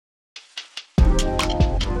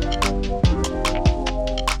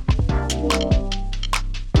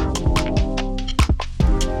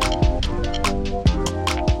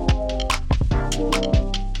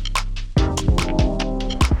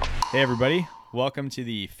Hey everybody, welcome to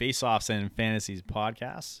the Face-Offs and Fantasies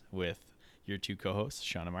podcast with your two co-hosts,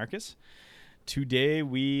 Sean and Marcus. Today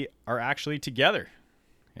we are actually together.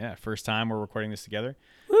 Yeah, first time we're recording this together.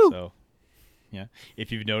 Woo! So, yeah,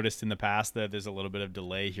 if you've noticed in the past that there's a little bit of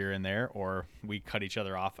delay here and there, or we cut each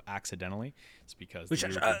other off accidentally, it's because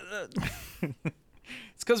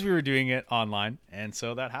we were doing it online, and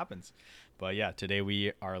so that happens. But yeah, today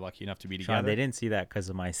we are lucky enough to be together. Sean, they didn't see that because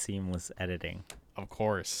of my seamless editing. Of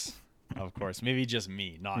course. Maybe just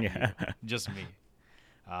me, not you. Just me.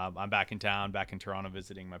 I'm back in town, back in Toronto,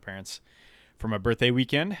 visiting my parents for my birthday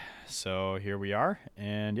weekend. So here we are.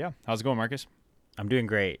 And yeah, how's it going, Marcus? I'm doing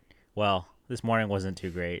great. Well, this morning wasn't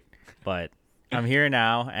too great, but I'm here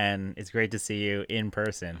now, and it's great to see you in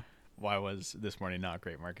person. Why was this morning not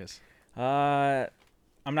great, Marcus? I'm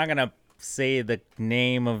not going to say the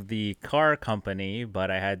name of the car company,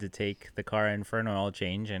 but I had to take the car in for an oil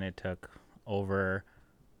change, and it took over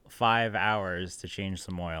 5 hours to change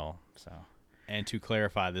some oil. So, and to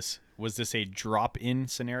clarify, was this a drop-in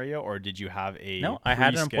scenario, or did you have a No, I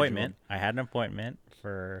had an appointment. I had an appointment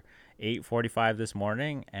for 8:45 this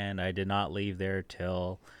morning, and I did not leave there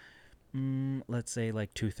till let's say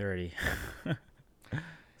like 2:30.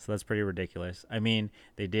 So that's pretty ridiculous. I mean,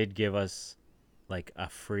 they did give us like a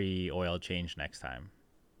free oil change next time.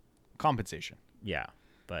 Compensation. Yeah,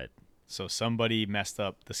 but so somebody messed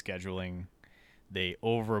up the scheduling. They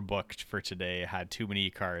overbooked for today, had too many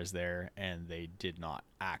cars there, and they did not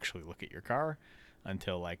actually look at your car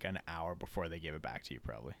until like an hour before they gave it back to you,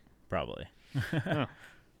 probably. Oh.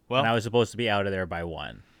 Well, and I was supposed to be out of there by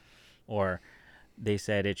 1. Or they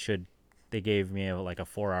said they gave me like a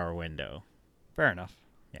 4-hour window. Fair enough.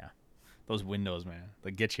 Yeah. Those windows, man,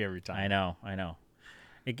 they get you every time. I know.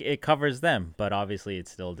 It covers them, but obviously it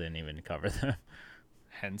still didn't even cover them.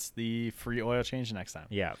 Hence the free oil change next time.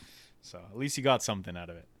 Yeah. So at least you got something out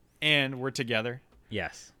of it. And we're together.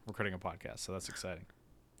 Yes. Recording a podcast, so that's exciting.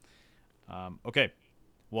 Okay.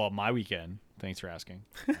 Well, my weekend, thanks for asking.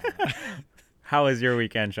 How was your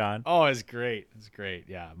weekend, Sean? Oh, it's great. It's great.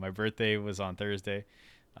 Yeah, my birthday was on Thursday.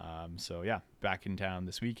 So, yeah, back in town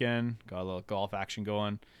this weekend. Got a little golf action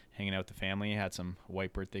going, hanging out with the family. Had some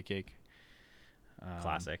white birthday cake.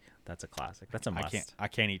 Classic. That's a classic. That's a must. I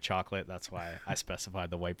can't eat chocolate. That's why I specified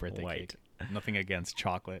the white birthday cake. Nothing against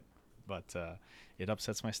chocolate, but it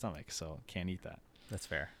upsets my stomach, so can't eat that. That's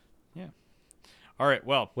fair. Yeah. All right.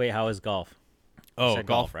 Well. Wait, how was golf? Oh,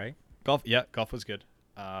 golf, right? Golf. Yeah, golf was good.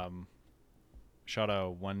 Shot a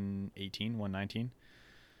 118, 119.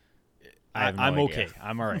 I'm okay.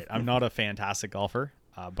 I'm all right. I'm not a fantastic golfer,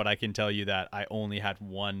 but I can tell you that I only had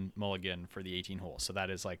one mulligan for the 18 holes. So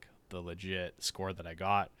that is like the legit score that I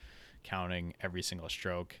got, counting every single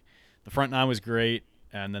stroke. The front 9 was great,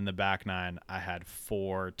 and then the back 9, I had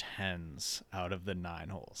 4 10s out of the 9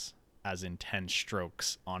 holes, as in 10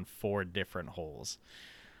 strokes on 4 different holes.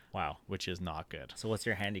 Wow. Which is not good. So what's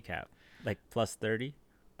your handicap? Like plus 30?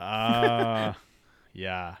 Yeah.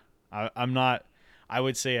 I'm not. I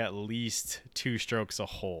would say at least 2 strokes a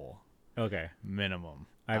hole. Okay. Minimum.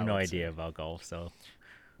 I have no idea about golf, so.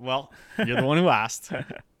 Well, you're the one who asked.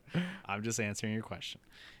 I'm just answering your question.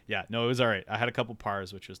 Yeah, no, it was all right. I had a couple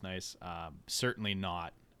pars, which was nice. Certainly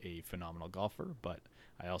not a phenomenal golfer, but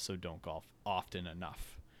I also don't golf often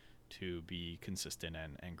enough to be consistent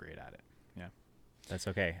and great at it. Yeah. That's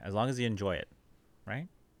okay. As long as you enjoy it, right?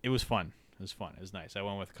 It was fun. It was nice. I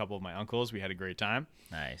went with a couple of my uncles. We had a great time.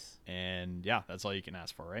 Nice. And yeah, that's all you can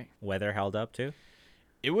ask for, right? Weather held up too?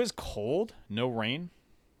 It was cold, no rain,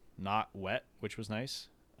 not wet, which was nice.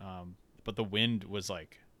 But the wind was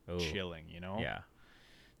like chilling, you know? Yeah.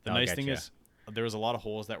 The nice thing is there was a lot of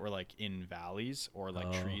holes that were like in valleys or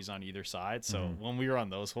like trees on either side. So when we were on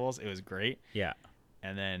those holes, it was great. Yeah.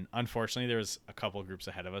 And then unfortunately there was a couple of groups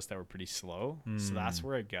ahead of us that were pretty slow. So that's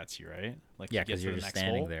where it gets you, right? Like yeah, because you're just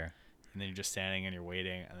standing there. And then you're just standing and you're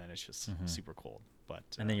waiting, and then it's just super cold. But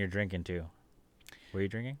and then you're drinking too. Were you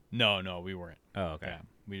drinking? No, we weren't. Oh, okay. Yeah,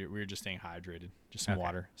 we were just staying hydrated, just some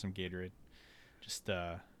water, some Gatorade, just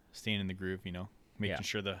staying in the groove, you know, making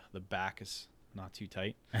sure the back is not too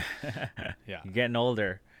tight. Yeah, you're getting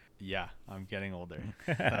older. Yeah, I'm getting older.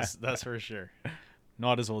 That's for sure.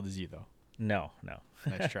 Not as old as you though. No.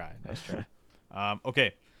 Nice try.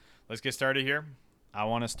 Okay, let's get started here. I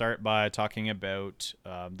want to start by talking about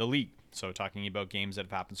the league. So talking about games that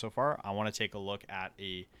have happened so far, I want to take a look at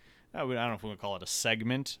I don't know if we would call it a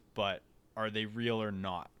segment, but are they real or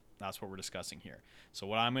not? That's what we're discussing here. So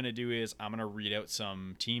what I'm going to do is I'm going to read out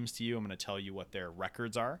some teams to you. I'm going to tell you what their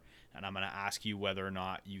records are, and I'm going to ask you whether or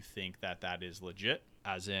not you think that is legit,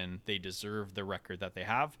 as in they deserve the record that they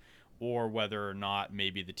have, or whether or not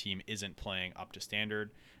maybe the team isn't playing up to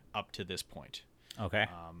standard, up to this point. Okay.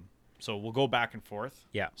 So we'll go back and forth.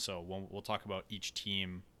 Yeah. So we'll talk about each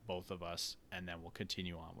team, both of us, and then we'll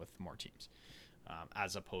continue on with more teams,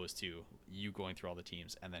 as opposed to you going through all the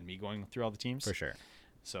teams and then me going through all the teams. For sure.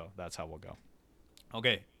 So that's how we'll go.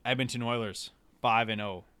 Okay, Edmonton Oilers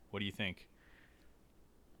 5-0. What do you think?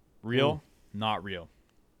 Real? Ooh. Not real.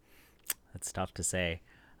 That's tough to say.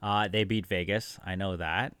 They beat Vegas. I know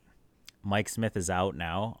that. Mike Smith is out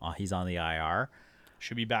now. He's on the IR.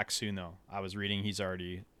 Should be back soon, though. I was reading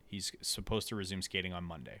he's supposed to resume skating on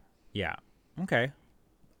Monday. Yeah. Okay.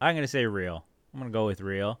 I'm going to say real. I'm going to go with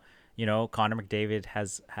real. You know, Connor McDavid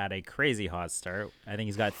has had a crazy hot start. I think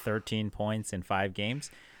he's got 13 points in 5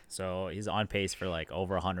 games. So he's on pace for like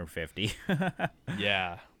over 150.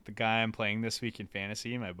 Yeah. The guy I'm playing this week in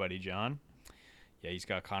fantasy, my buddy John, yeah, he's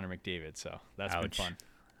got Connor McDavid. So that's been fun.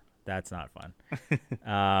 That's not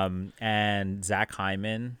fun. And Zach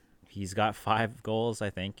Hyman, he's got 5 goals, I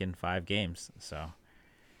think, in 5 games. So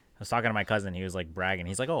I was talking to my cousin. He was like bragging.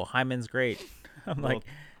 He's like, "Oh, Hyman's great." I'm like,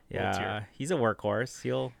 "Yeah, he's a workhorse.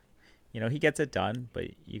 He gets it done." But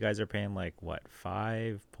you guys are paying like what,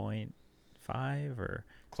 5.5 or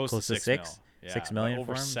close to 6 mil. Yeah, 6 million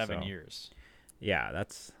over for him, 7 years. Yeah,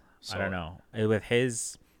 I don't know. With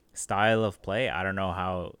his style of play, I don't know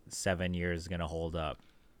how 7 years is gonna hold up.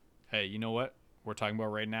 Hey, you know what we're talking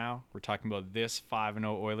about right now? We're talking about this 5-0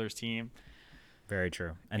 Oilers team. Very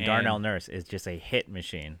true. And Darnell Nurse is just a hit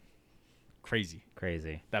machine.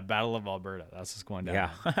 Crazy. That Battle of Alberta. That's what's going down.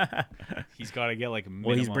 Yeah. He's got to get like minimum.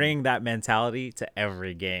 Well, he's bringing that mentality to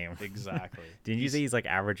every game. Exactly. Didn't you say he's like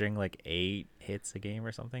averaging like 8 hits a game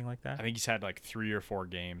or something like that? I think he's had like 3 or 4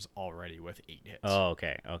 games already with 8 hits. Oh,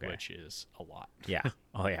 okay. Which is a lot. Yeah.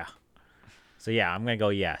 Oh, yeah. So, yeah, I'm going to go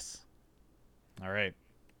yes. All right.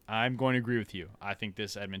 I'm going to agree with you. I think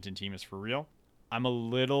this Edmonton team is for real. I'm a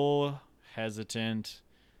little hesitant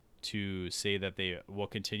to say that they will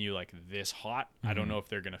continue like this hot. Mm-hmm. I don't know if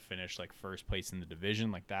they're going to finish like first place in the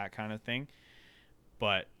division, like that kind of thing.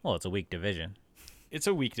 But it's a weak division. It's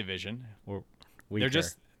a weak division.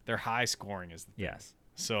 They're high scoring is the thing. Yes.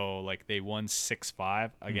 So like they won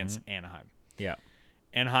 6-5 against Anaheim. Yeah.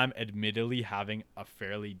 Anaheim admittedly having a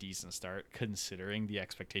fairly decent start considering the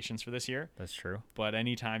expectations for this year. That's true. But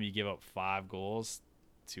anytime you give up 5 goals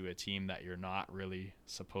to a team that you're not really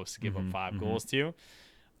supposed to give up 5 goals to,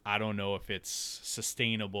 I don't know if it's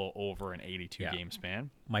sustainable over an 82-game span.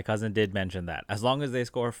 My cousin did mention that. As long as they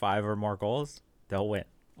score 5 or more goals, they'll win.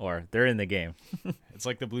 Or they're in the game. It's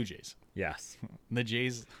like the Blue Jays. Yes. The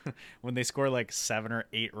Jays, when they score like 7 or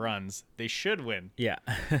 8 runs, they should win. Yeah.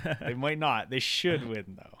 They might not. They should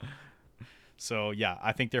win, though. So, yeah,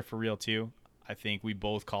 I think they're for real, too. I think we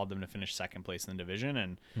both called them to finish second place in the division,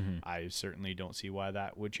 and I certainly don't see why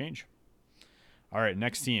that would change. All right,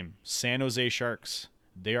 next team, San Jose Sharks.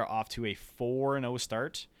 They are off to a 4-0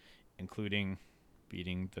 start, including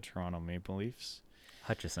beating the Toronto Maple Leafs.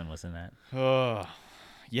 Hutchison was in that.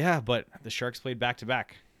 Yeah, but the Sharks played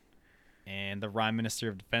back-to-back, and the Ryan Minister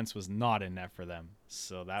of Defense was not in net for them,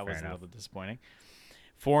 so that was a little bit disappointing.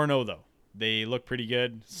 4-0, though. They look pretty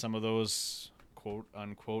good. Some of those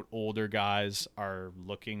quote-unquote older guys are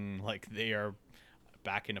looking like they are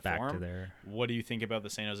back into form. What do you think about the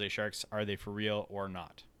San Jose Sharks? Are they for real or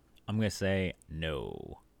not? I'm going to say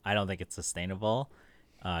no. I don't think it's sustainable.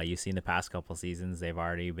 You've seen the past couple seasons, they've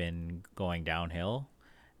already been going downhill,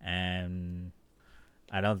 and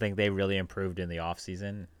I don't think they really improved in the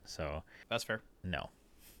offseason. So that's fair. No.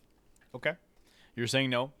 Okay. You're saying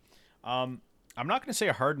no. I'm not going to say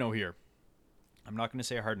a hard no here. I'm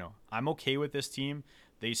okay with this team.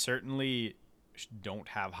 They certainly don't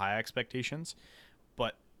have high expectations,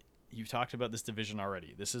 but you've talked about this division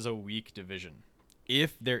already. This is a weak division.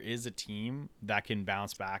 If there is a team that can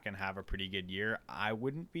bounce back and have a pretty good year, I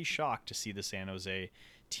wouldn't be shocked to see the San Jose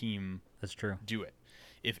team That's true. do it.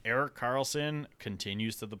 If Erik Karlsson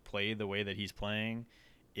continues to play the way that he's playing,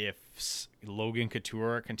 if Logan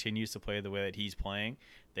Couture continues to play the way that he's playing,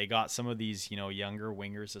 they got some of these, younger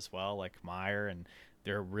wingers as well, like Meyer, and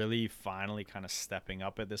they're really finally kind of stepping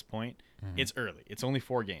up at this point. It's early. It's only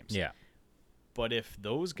 4 games. Yeah. But if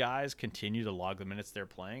those guys continue to log the minutes they're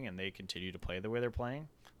playing and they continue to play the way they're playing,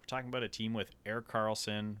 we're talking about a team with Erik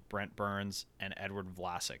Karlsson, Brent Burns, and Edward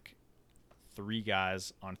Vlasic. 3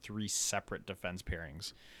 guys on 3 separate defense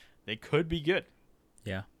pairings. They could be good.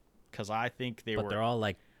 Yeah. Because I think But they're all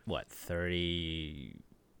like, what,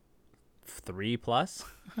 33 plus?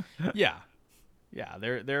 Yeah. Yeah,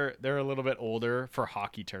 they're a little bit older for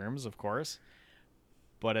hockey terms, of course.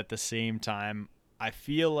 But at the same time, I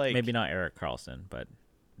feel like maybe not Erik Karlsson, but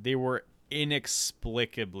they were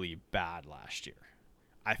inexplicably bad last year.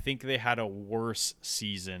 I think they had a worse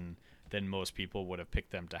season than most people would have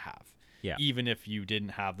picked them to have. Yeah. Even if you didn't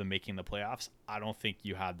have them making the playoffs, I don't think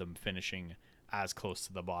you had them finishing as close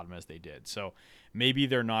to the bottom as they did. So maybe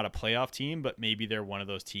they're not a playoff team, but maybe they're one of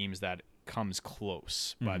those teams that comes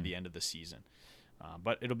close by the end of the season.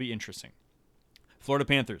 But it'll be interesting. Florida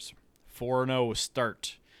Panthers, 4-0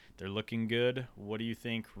 start. They're looking good. What do you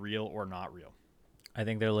think, real or not real? I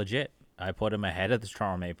think they're legit. I put them ahead of the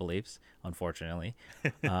Toronto Maple Leafs, unfortunately.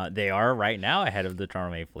 They are right now ahead of the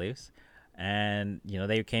Toronto Maple Leafs. And,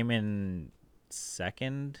 they came in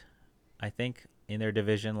second, I think, in their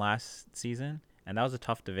division last season. And that was a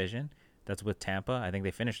tough division. That's with Tampa. I think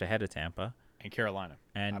they finished ahead of Tampa. And Carolina.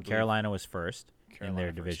 And Carolina was first in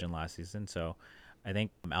their division last season. So I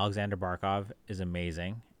think Alexander Barkov is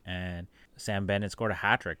amazing. And Sam Bennett scored a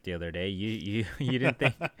hat trick the other day. You didn't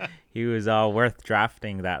think he was worth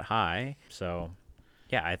drafting that high. So,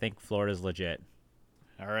 yeah, I think Florida's legit.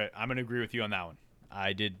 All right. I'm going to agree with you on that one.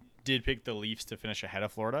 I did pick the Leafs to finish ahead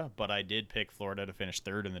of Florida, but I did pick Florida to finish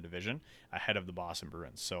third in the division ahead of the Boston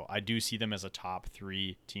Bruins. So I do see them as a top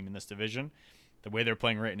 3 team in this division. The way they're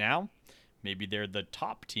playing right now, maybe they're the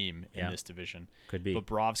top team in this division. Could be.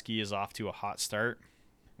 Bobrovsky is off to a hot start.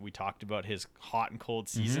 We talked about his hot and cold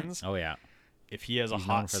seasons. Oh, yeah. If he has a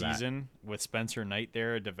hot season with Spencer Knight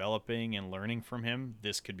there developing and learning from him,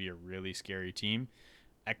 this could be a really scary team.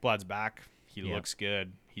 Ekblad's back. He looks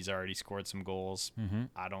good. He's already scored some goals.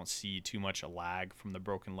 I don't see too much a lag from the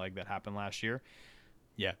broken leg that happened last year.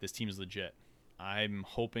 Yeah, this team is legit. I'm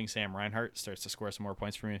hoping Sam Reinhart starts to score some more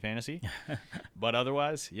points for me in fantasy. But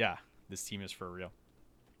otherwise, yeah, this team is for real.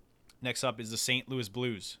 Next up is the St. Louis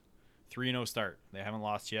Blues. 3-0 start. They haven't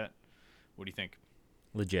lost yet. What do you think?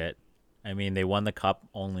 Legit. I mean, they won the Cup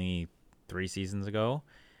only 3 seasons ago.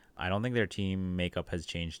 I don't think their team makeup has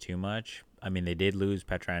changed too much. I mean, they did lose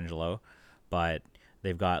Pietrangelo, but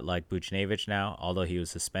they've got like Buchnevich now, although he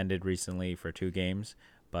was suspended recently for 2 games.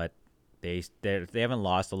 But they haven't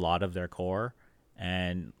lost a lot of their core.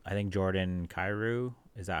 And I think Jordan Kyrou,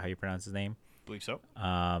 is that how you pronounce his name? I believe so.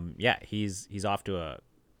 Yeah, he's off to a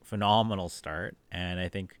phenomenal start. And I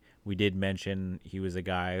think we did mention he was a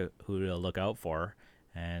guy who to look out for.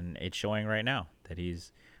 And it's showing right now that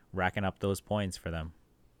he's racking up those points for them.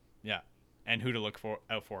 Yeah. And who to look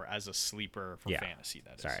out for as a sleeper for fantasy,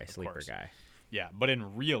 that is. Sorry, sleeper course. Guy. Yeah, but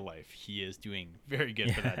in real life, he is doing very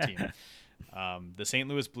good for that team. The St.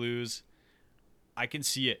 Louis Blues, I can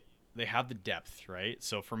see it. They have the depth, right?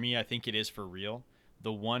 So for me, I think it is for real.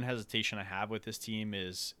 The one hesitation I have with this team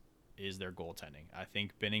is their goaltending. I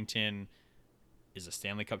think Binnington is a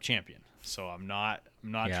Stanley Cup champion. So I'm not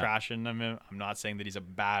trashing him. I'm not saying that he's a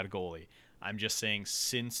bad goalie. I'm just saying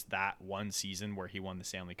since that one season where he won the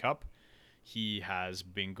Stanley Cup, he has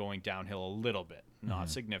been going downhill a little bit, not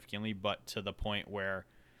significantly, but to the point where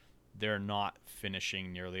they're not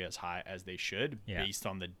finishing nearly as high as they should based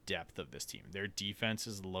on the depth of this team. Their defense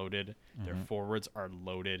is loaded. Their forwards are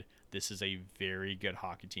loaded. This is a very good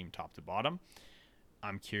hockey team top to bottom.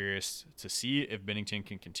 I'm curious to see if Binnington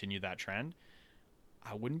can continue that trend.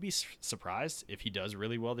 I wouldn't be surprised if he does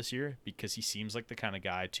really well this year because he seems like the kind of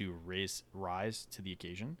guy to rise to the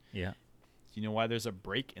occasion. Yeah. Do you know why there's a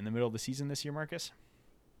break in the middle of the season this year, Marcus?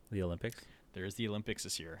 The Olympics? There's the Olympics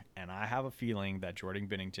this year, and I have a feeling that Jordan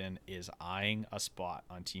Binnington is eyeing a spot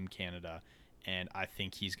on Team Canada, and I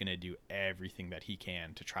think he's going to do everything that he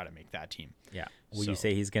can to try to make that team. Yeah. Would you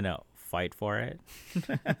say he's going to fight for it?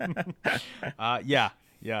 Yeah.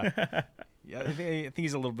 Yeah, I think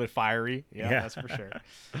he's a little bit fiery. Yeah, that's for sure.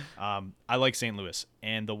 I like St. Louis.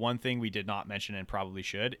 And the one thing we did not mention and probably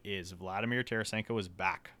should is Vladimir Tarasenko is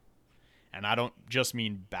back. And I don't just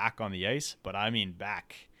mean back on the ice, but I mean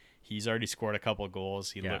back. He's already scored a couple of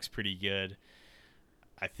goals. He looks pretty good.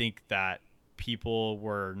 I think that people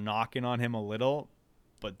were knocking on him a little,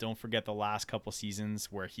 but don't forget the last couple seasons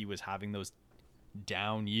where he was having those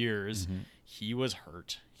down years. He was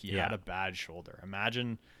hurt. He had a bad shoulder.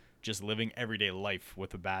 Imagine just living everyday life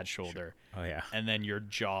with a bad shoulder. Oh, yeah. And then your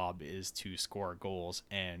job is to score goals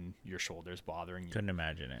and your shoulder's bothering you. Couldn't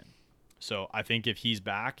imagine it. So I think if he's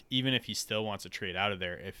back, even if he still wants to trade out of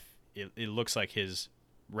there, if it looks like his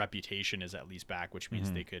reputation is at least back, which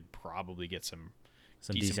means they could probably get some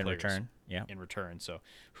decent return. Yeah. In return. So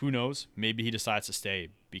who knows? Maybe he decides to stay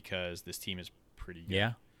because this team is pretty good.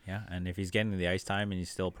 Yeah. Yeah. And if he's getting the ice time and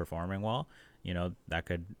he's still performing well, that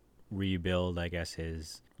could rebuild, I guess,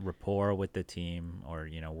 his rapport with the team or,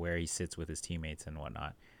 where he sits with his teammates and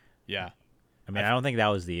whatnot. Yeah. I mean, I don't think that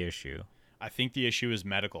was the issue. I think the issue is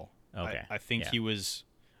medical. Okay. I think he was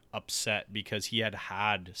upset because he had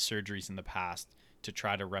surgeries in the past to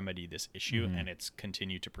try to remedy this issue, and it's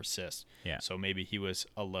continued to persist. Yeah. So maybe he was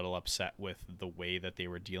a little upset with the way that they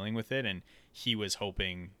were dealing with it, and he was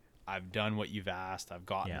hoping, I've done what you've asked, I've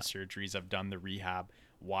gotten the surgeries, I've done the rehab.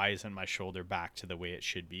 Why isn't my shoulder back to the way it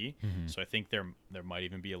should be? So I think there might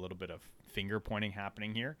even be a little bit of finger pointing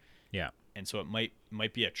happening here. Yeah. And so it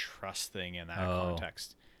might be a trust thing in that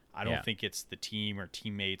context. I don't think it's the team or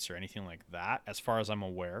teammates or anything like that. As far as I'm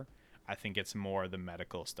aware, I think it's more the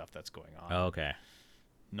medical stuff that's going on. Okay.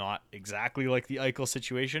 Not exactly like the Eichel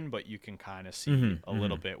situation, but you can kind of see a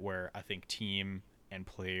little bit where I think team and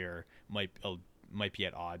player might be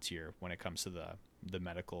at odds here when it comes to the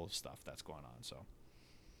medical stuff that's going on. So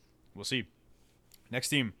we'll see. Next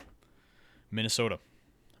team, Minnesota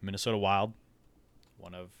Wild.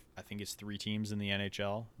 One of, I think it's 3 teams in the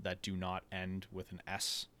NHL that do not end with an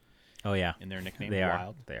S. Oh yeah, in their nickname. They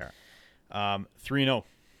Wild. are. 3-0.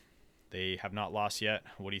 They have not lost yet.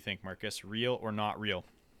 What do you think, Marcus? Real or not real?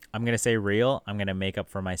 I'm gonna say real. I'm gonna make up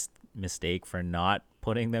for my mistake for not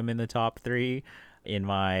putting them in the top 3 in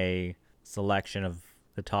my selection of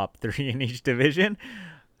the top 3 in each division.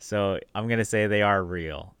 So I'm gonna say they are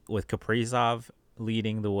real, with Kaprizov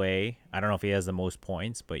leading the way. I don't know if he has the most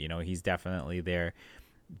points, but he's definitely their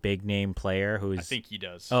big name player who's, I think he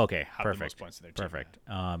does. Oh, okay, have perfect. The most points in their team. Perfect.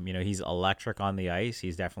 He's electric on the ice.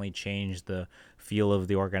 He's definitely changed the feel of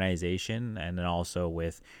the organization, and then also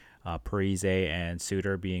with Parise and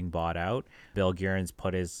Suter being bought out, Bill Guerin's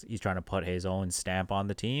he's trying to put his own stamp on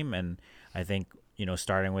the team, and I think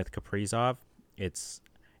starting with Kaprizov, it's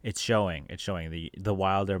showing. The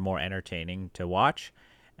Wild are more entertaining to watch,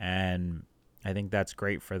 and I think that's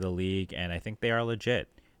great for the league, and I think they are legit.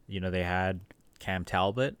 They had Cam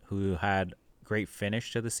Talbot, who had great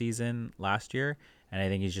finish to the season last year, and I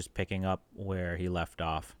think he's just picking up where he left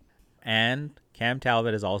off. And Cam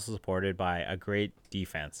Talbot is also supported by a great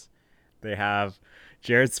defense. They have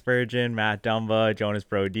Jared Spurgeon, Matt Dumba, Jonas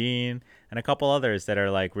Brodin, and a couple others that are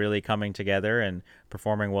like really coming together and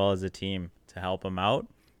performing well as a team to help them out.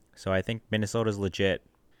 So I think Minnesota's legit.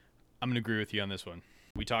 I'm going to agree with you on this one.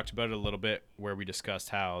 We talked about it a little bit where we discussed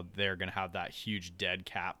how they're going to have that huge dead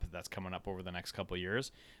cap that's coming up over the next couple of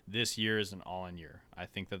years. This year is an all-in year. I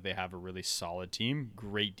think that they have a really solid team,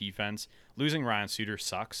 great defense. Losing Ryan Suter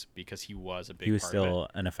sucks because he was a big part of it. He was still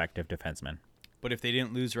an effective defenseman. But if they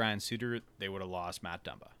didn't lose Ryan Suter, they would have lost Matt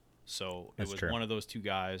Dumba. So it was true. One of those 2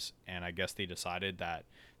 guys, and I guess they decided that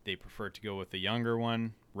they preferred to go with the younger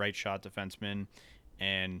one, right shot defenseman,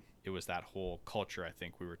 and it was that whole culture, I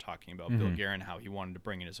think we were talking about, Bill Guerin, how he wanted to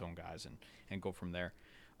bring in his own guys and go from there.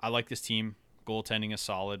 I like this team. Goaltending is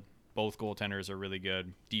solid. Both goaltenders are really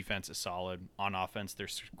good. Defense is solid. On offense, they're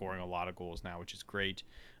scoring a lot of goals now, which is great.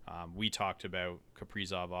 We talked about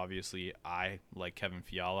Kaprizov, obviously. I like Kevin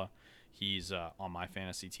Fiala. He's on my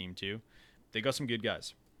fantasy team too. They got some good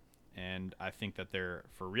guys. And I think that they're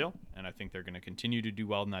for real, and I think they're going to continue to do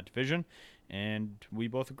well in that division, and we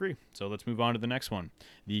both agree. So let's move on to the next one.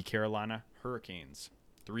 The Carolina Hurricanes.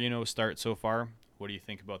 3-0 start so far. What do you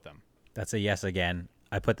think about them? That's a yes again.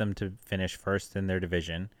 I put them to finish first in their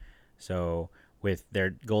division. So with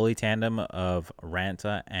their goalie tandem of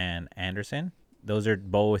Ranta and Anderson, those are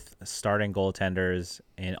both starting goaltenders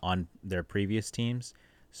on their previous teams.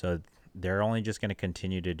 So they're only just going to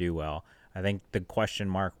continue to do well. I think the question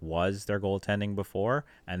mark was their goaltending before,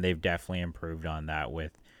 and they've definitely improved on that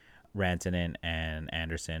with Rantanen and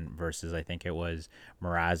Anderson versus I think it was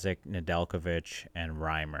Mrazek, Nedeljkovic, and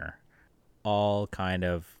Reimer. All kind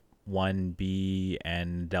of 1B,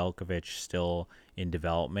 and Nedeljkovic still in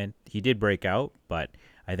development. He did break out, but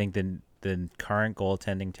I think the current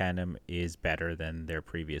goaltending tandem is better than their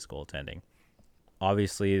previous goaltending.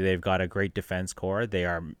 Obviously, they've got a great defense core. They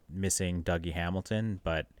are missing Dougie Hamilton,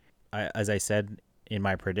 but as I said in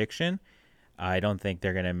my prediction, I don't think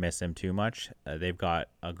they're going to miss him too much. They've got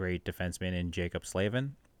a great defenseman in Jacob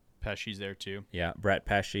Slavin. Pesci's there too. Yeah, Brett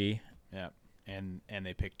Pesci. Yeah, and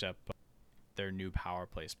they picked up their new power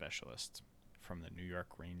play specialist from the New York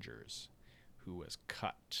Rangers, who was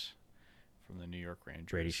cut from the New York Rangers.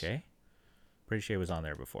 Brady Shea? Brady Shea was on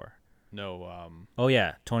there before. No. Oh,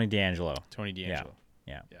 yeah, Tony DeAngelo.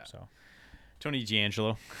 Yeah. So Tony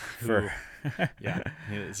DeAngelo,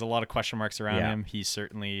 there's a lot of question marks around him. He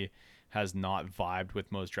certainly has not vibed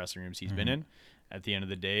with most dressing rooms he's been in. At the end of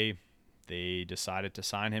the day, they decided to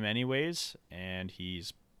sign him anyways, and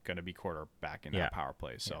he's going to be quarterback in that power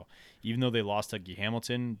play. So even though they lost Dougie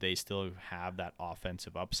Hamilton, they still have that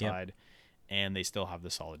offensive upside, and they still have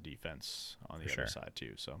the solid defense on the other side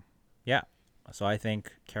too. So I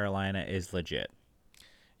think Carolina is legit.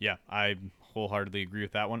 Yeah, I wholeheartedly agree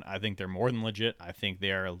with that one. I think they're more than legit. I think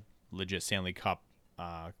they are a legit Stanley Cup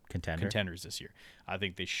contenders this year. I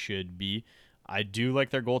think they should be. I do like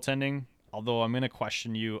their goaltending, although I'm going to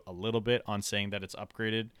question you a little bit on saying that it's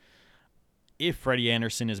upgraded. If Freddie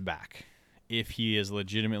Anderson is back, if he is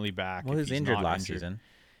legitimately back, well, he was injured last season.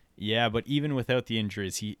 Yeah, but even without the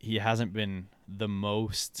injuries, he hasn't been the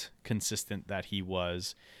most consistent that he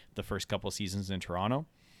was the first couple of seasons in Toronto.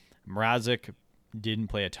 Mrazek didn't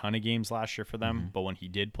play a ton of games last year for them, but when he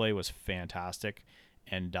did play, was fantastic.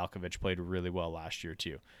 And Dalkovich played really well last year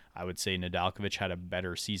too. I would say Nedeljkovic had a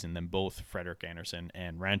better season than both Frederik Andersen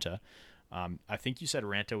and Ranta. I think you said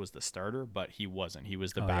Ranta was the starter, but he wasn't. He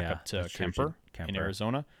was the backup to Kemper in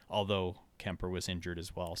Arizona, although Kemper was injured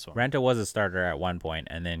as well. So Ranta was a starter at one point,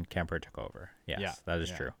 and then Kemper took over. Yes, that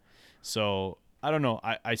is true. So I don't know.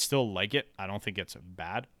 I still like it. I don't think it's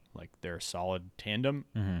bad. Like, they're a solid tandem.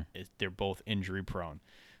 They're both injury prone.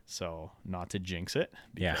 So not to jinx it,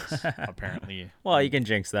 because apparently... Well, you can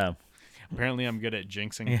jinx them. Apparently I'm good at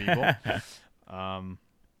jinxing people.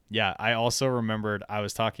 I also remembered I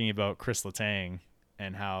was talking about Chris Letang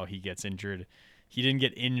and how he gets injured. He didn't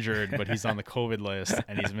get injured, but he's on the COVID list,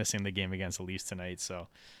 and he's missing the game against the Leafs tonight. So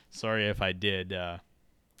sorry if I did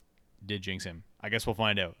jinx him. I guess we'll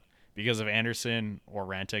find out. Because if Anderson or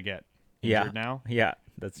Ranta get injured now... Yeah,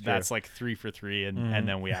 that's true. That's like 3 for 3, and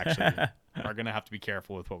then we actually are going to have to be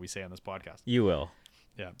careful with what we say on this podcast. You will.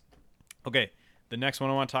 Yeah. Okay, the next one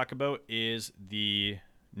I want to talk about is the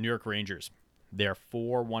New York Rangers. They're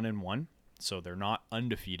 4-1-1, so they're not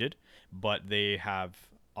undefeated, but they have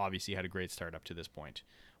obviously had a great start up to this point.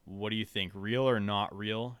 What do you think, real or not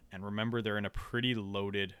real? And remember, they're in a pretty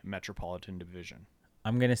loaded Metropolitan Division.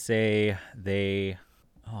 I'm going to say they...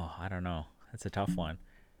 Oh, I don't know. That's a tough one.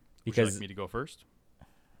 Because... Would you like me to go first?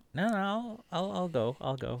 No, I'll go.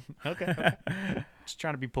 Okay. Just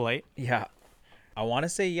trying to be polite. Yeah. I want to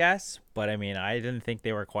say yes, but I mean, I didn't think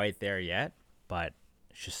they were quite there yet. But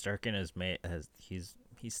Shesterkin he's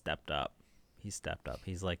stepped up.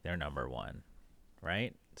 He's like their number one,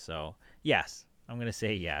 right? So yes, I'm gonna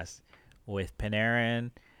say yes with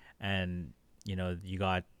Panarin, and you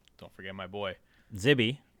got. Don't forget my boy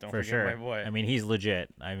Zibby. Don't for forget sure. my boy. I mean, he's legit.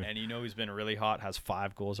 And who's been really hot, has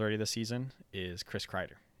 5 goals already this season, is Chris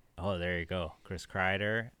Kreider. Oh, there you go. Chris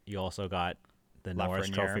Kreider. You also got the Norris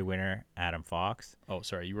Trophy winner, Adam Fox. Oh,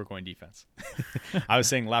 sorry. You were going defense. I was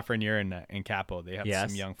saying Lafreniere and Capo. They have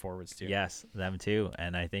some young forwards, too. Yes, them, too.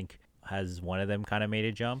 And I think, has one of them kind of made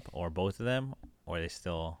a jump, or both of them, or are they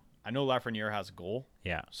still... I know Lafreniere has a goal.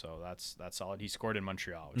 Yeah. So that's solid. He scored in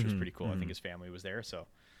Montreal, which was pretty cool. I think his family was there, so...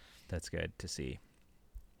 That's good to see.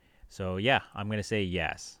 So, yeah, I'm going to say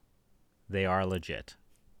yes. They are legit.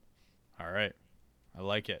 All right. I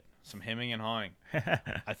like it. Some hemming and hawing.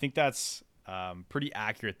 I think that's pretty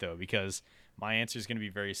accurate, though, because my answer is going to be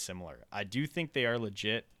very similar. I do think they are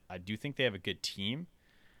legit. I do think they have a good team,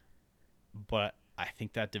 but I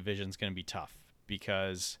think that division's going to be tough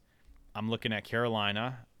because I'm looking at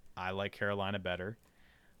Carolina. I like Carolina better.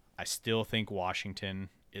 I still think Washington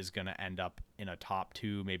is going to end up in a top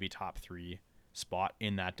 2, maybe top 3 spot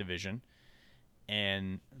in that division.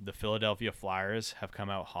 And the Philadelphia Flyers have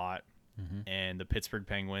come out hot. And the Pittsburgh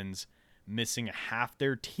Penguins, missing half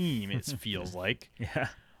their team, it feels like,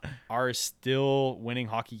 are still winning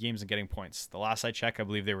hockey games and getting points. The last I checked, I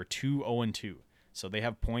believe they were 2-0-2. So they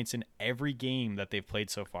have points in every game that they've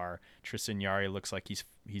played so far. Tristan Jarry looks like he's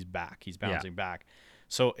back. He's bouncing back.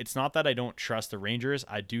 So it's not that I don't trust the Rangers.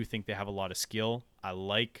 I do think they have a lot of skill. I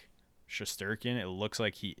like Shesterkin. It looks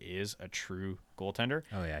like he is a true goaltender.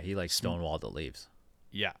 Oh, yeah. He like stonewalled the Leafs.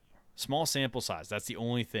 Yeah. Small sample size. That's the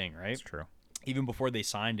only thing, right? That's true. Even before they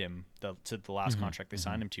signed him, to the last contract they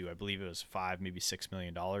signed him to, I believe it was $5, maybe $6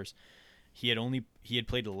 million. He had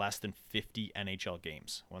played less than 50 NHL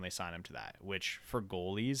games when they signed him to that, which for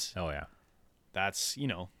goalies, that's,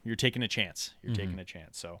 you're taking a chance. Taking a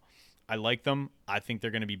chance. So I like them. I think they're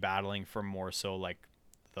going to be battling for more so like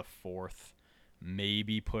the 4th,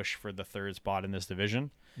 maybe push for the 3rd spot in this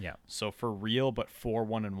division. Yeah. So for real, but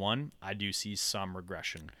 4-1-1, I do see some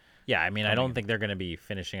regression. Yeah, I mean, I don't think they're going to be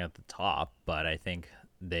finishing at the top, but I think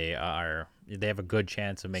they have a good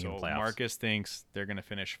chance of making playoffs. Marcus thinks they're going to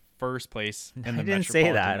finish first place in the I didn't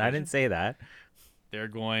say that. They're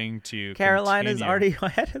going to Carolina's already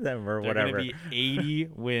ahead of them or whatever. They're going to be 80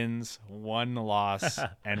 wins, 1 loss,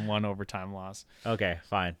 and 1 overtime loss. Okay,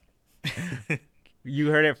 fine.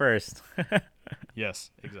 You heard it first.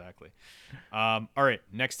 Yes, exactly. All right,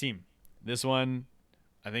 next team. This one,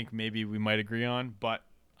 I think maybe we might agree on, but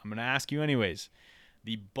I'm going to ask you anyways.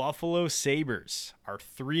 The Buffalo Sabres are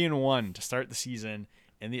 3-1 to start the season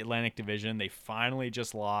in the Atlantic Division. They finally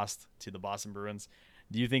just lost to the Boston Bruins.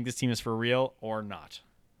 Do you think this team is for real or not?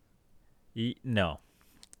 No.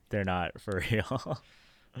 they're not for real.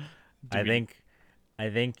 Do I we- think,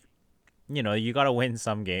 you got to win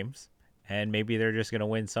some games, and maybe they're just gonna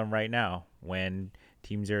win some right now when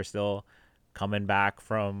teams are still coming back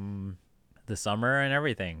from the summer and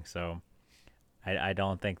everything. So, I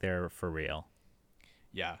don't think they're for real.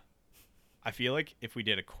 Yeah. I feel like if we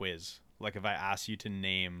did a quiz, like if I asked you to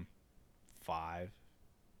name 5,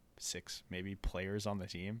 6 maybe players on the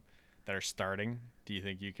team that are starting, do you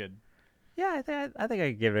think you could? Yeah, I think I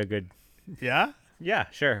could give it a good. Yeah. Yeah,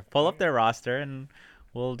 sure. Pull up their roster and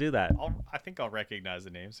we'll do that. I think I'll recognize the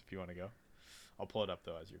names if you want to go. I'll pull it up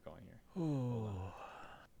though as you're going here. Hold on.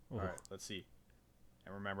 All right, let's see.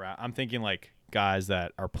 And remember, I'm thinking like guys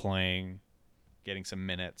that are playing, getting some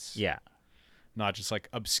minutes. Yeah. Not just like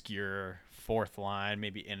obscure fourth line,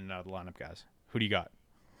 maybe in and out of the lineup guys. Who do you got?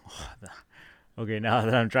 Okay, now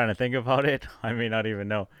that I'm trying to think about it, I may not even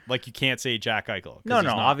know. Like you can't say Jack Eichel. 'Cause No, he's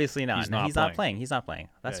no, not- obviously not. He's No, not he's not playing. He's not playing.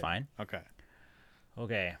 That's Yeah, fine. Okay.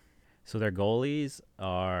 Okay. So their goalies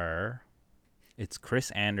are it's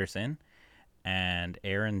Chris Anderson and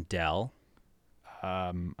Aaron Dell.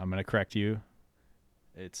 I'm gonna correct you.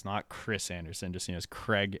 It's not Chris Anderson, just it's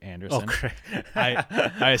Craig Anderson. Craig.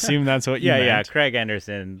 I assume that's what you yeah, meant. Craig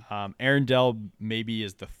Anderson. Aaron Dell maybe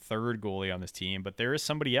is the third goalie on this team, but there is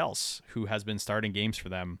somebody else who has been starting games for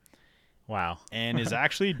them Wow. and is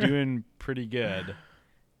actually doing pretty good.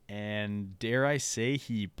 And dare I say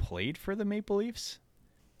he played for the Maple Leafs?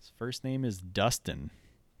 His first name is Dustin.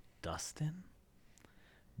 Dustin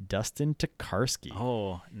Tokarski.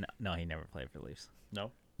 Oh, no, he never played for the Leafs.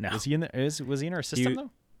 No. No. Was he in our system though?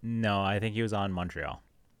 No, I think he was on Montreal.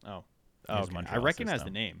 Oh. His Okay. I Montreal recognize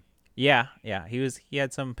system. the name. Yeah. He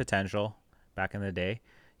had some potential back in the day.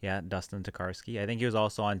 Yeah, Dustin Tokarski. I think he was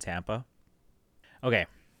also on Tampa. Okay.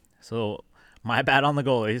 So my bad on the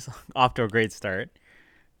goalies. Off to a great start.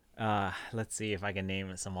 Let's see if I can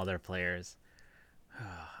name some other players.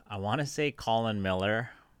 I want to say Colin Miller,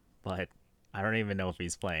 but I don't even know if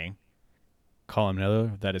he's playing. Colin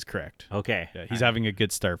Miller, that is correct. Okay. Yeah, he's having a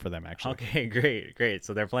good start for them actually. Okay, great.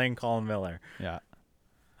 So they're playing Colin Miller. Yeah.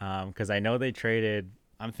 Because I know they traded.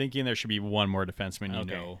 I'm thinking there should be one more defenseman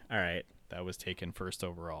Okay. All right. that was taken first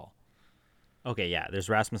overall. Okay, yeah. There's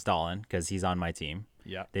Rasmus Dahlin because he's on my team.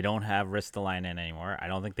 Yeah. They don't have Ristolainen anymore. I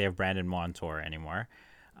don't think they have Brandon Montour anymore.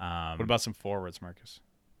 What about some forwards, Marcus?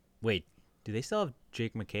 Wait, do they still have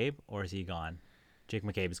Jake McCabe or is he gone? Jake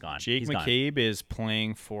McCabe is gone. Jake He's gone. McCabe is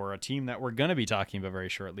playing for a team that we're going to be talking about very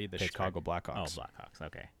shortly, the Pittsburgh. Chicago Blackhawks. Oh, Blackhawks.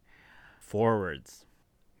 Okay. Forwards.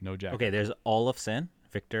 No Jack. Okay, there's Olofsson,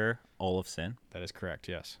 Victor Olofsson. That is correct,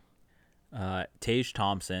 yes. Tage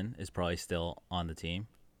Thompson is probably still on the team.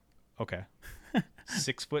 Okay.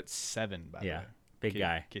 6'7", by the Yeah, way. big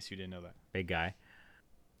guy. In case you didn't know that. Big guy.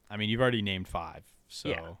 I mean, you've already named 5, so...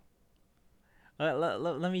 Yeah.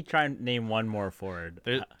 Let me try and name one more forward.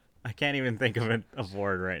 I can't even think of a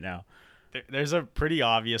forward right now. There's a pretty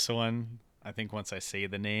obvious one. I think once I say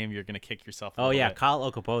the name, you're going to kick yourself a Oh, little yeah, bit.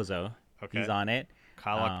 Kyle Okapozo. Okay. He's on it.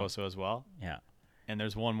 Kyle Okposo as well. Yeah. And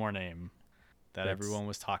there's one more name that everyone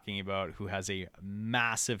was talking about who has a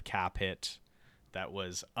massive cap hit that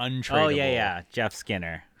was untradeable. Oh, yeah. Jeff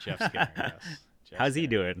Skinner. Jeff Skinner, yes. Jeff How's he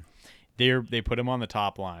Skinner. doing? They put him on the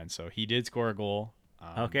top line, so he did score a goal.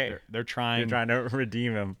 Okay. They're trying. They're trying to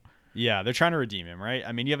redeem him. Yeah, they're trying to redeem him, right?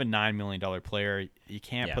 I mean, you have a $9 million player. You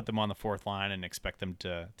can't Yeah. put them on the fourth line and expect them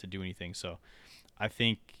to do anything. So I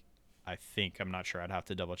think I'm not sure. I'd have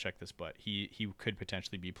to double check this, but he could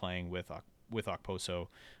potentially be playing with Okposo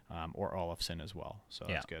or Olofsson as well. So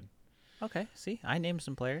that's good. Okay, see, I named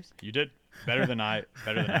some players. You did better than I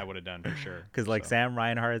would have done for sure. Because So, Sam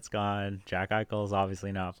Reinhart's gone. Jack Eichel's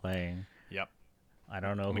obviously not playing. Yep. I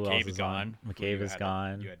don't know who McCabe else is gone. on. McCabe who is you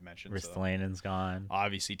gone. You had mentioned. So Ristolainen's gone.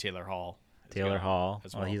 obviously Taylor Hall. is Taylor gone Hall.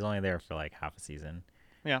 as Well, he's only there for like half a season.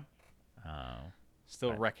 yeah. Uh,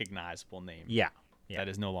 Still a recognizable name. yeah. That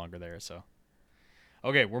is no longer there. So,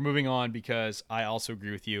 okay, we're moving on because I also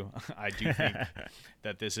agree with you. I do think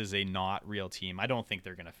that this is a not real team. I don't think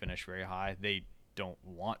they're going to finish very high. They don't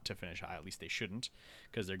want to finish high. At least they shouldn't,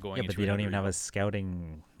 because they're going. Yeah, but into they don't another even have a rebuild.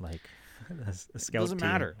 scouting a scout Doesn't team.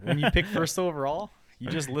 matter when you pick first overall. You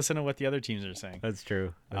just listen to what the other teams are saying. That's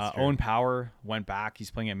true. That's true. Owen Power went back. He's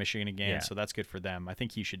playing at Michigan again, Yeah. so that's good for them. I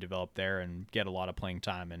think he should develop there and get a lot of playing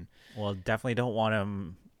time. And Well, definitely don't want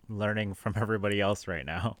him learning from everybody else right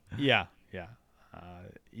now. yeah.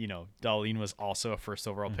 Darlene was also a first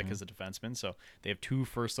overall pick Mm-hmm. as a defenseman, so they have 2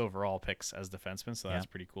 first overall picks as defensemen, so that's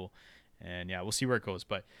pretty cool. And yeah, we'll see where it goes.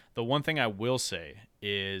 But the one thing I will say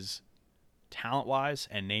is, talent-wise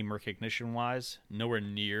and name recognition-wise, nowhere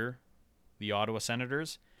near the Ottawa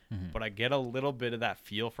Senators. Mm-hmm. But I get a little bit of that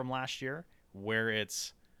feel from last year, where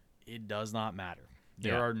it's it does not matter.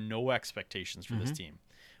 There Yeah. are no expectations for this team.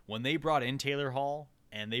 When they brought in Taylor Hall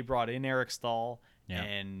and they brought in Eric Stahl, Yeah.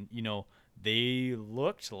 and, you know, they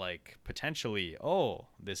looked like potentially, oh,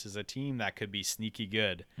 this is a team that could be sneaky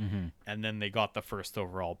good. And then they got the first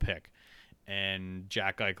overall pick. And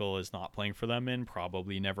Jack Eichel is not playing for them and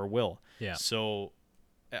probably never will. Yeah. So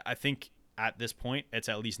I think at this point, it's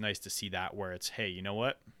at least nice to see that where it's, hey, you know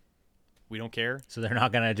what? We don't care. So they're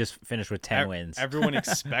not going to just finish with 10 wins. Everyone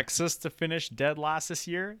expects us to finish dead last this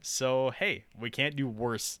year. So, hey, we can't do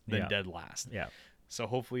worse than dead last. Yeah. So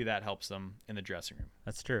hopefully that helps them in the dressing room.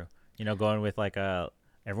 That's true. You know, going with like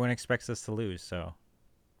everyone expects us to lose, so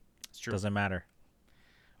It's true. doesn't matter.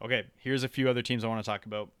 Okay, here's a few other teams I want to talk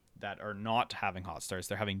about that are not having hot starts.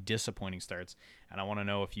 They're having disappointing starts. And I want to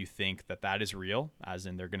know if you think that that is real, as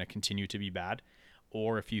in they're going to continue to be bad,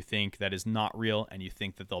 or if you think that is not real and you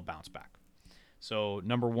think that they'll bounce back. So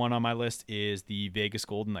number 1 on my list is the Vegas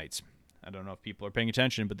Golden Knights. I don't know if people are paying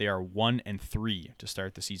attention, but they are 1-3 to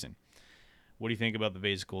start the season. What do you think about the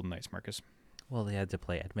Vegas Golden Knights, Marcus? Well, they had to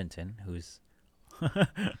play Edmonton, who's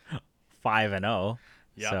 5-0.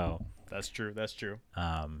 Yeah, so that's true. That's true.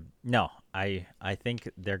 no, I think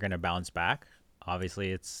they're gonna bounce back.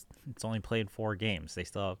 Obviously, it's only played 4 games. They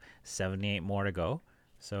still have 78 more to go,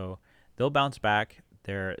 so they'll bounce back.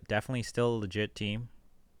 They're definitely still a legit team.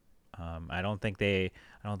 I don't think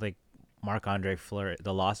Marc-Andre Fleury,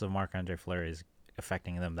 the loss of Marc-Andre Fleury, is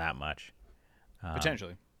affecting them that much.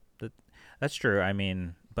 Potentially. That's true. I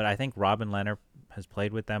mean, but I think Robin Leonard has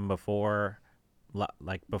played with them before,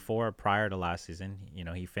 prior to last season. You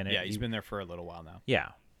know, he finished. Yeah, he's been there for a little while now.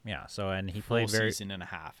 Yeah. So, and he Full played season and a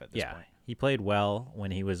half at this point. He played well when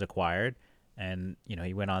he was acquired, and you know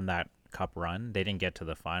he went on that cup run. They didn't get to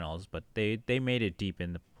the finals, but they made it deep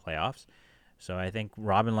in the playoffs. So I think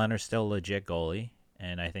Robin Leonard's still a legit goalie,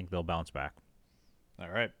 and I think they'll bounce back. All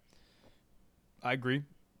right. I agree.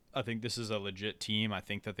 I think this is a legit team. I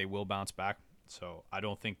think that they will bounce back. So I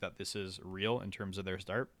don't think that this is real in terms of their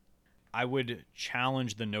start. I would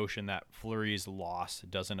challenge the notion that Fleury's loss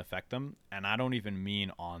doesn't affect them, and I don't even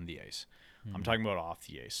mean on the ice. I'm talking about off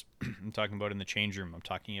the ice. I'm talking about in the change room. I'm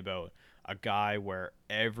talking about a guy where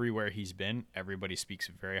everywhere he's been, everybody speaks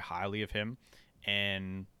very highly of him,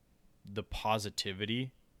 and the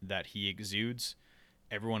positivity that he exudes,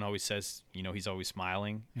 everyone always says, you know, he's always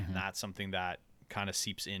smiling, and that's something that kind of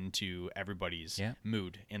seeps into everybody's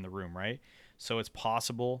mood in the room, right? So it's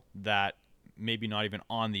possible that maybe not even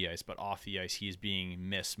on the ice, but off the ice, he's being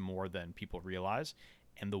missed more than people realize.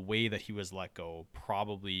 And the way that he was let go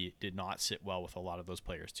probably did not sit well with a lot of those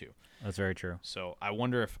players too. That's very true. So I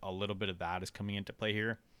wonder if a little bit of that is coming into play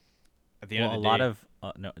here. At the end Well, of a the lot day,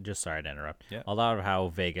 of no, just sorry to interrupt. Yeah. A lot of how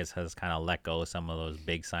Vegas has kind of let go of some of those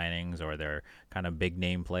big signings or their kind of big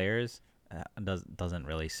name players doesn't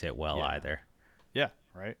really sit well either. Yeah,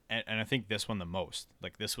 right. And I think this one the most.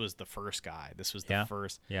 Like, this was the first guy. This was the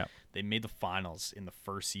first. Yeah. They made the finals in the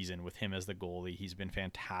first season with him as the goalie. He's been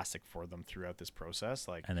fantastic for them throughout this process.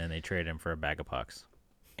 Like, And then they trade him for a bag of pucks.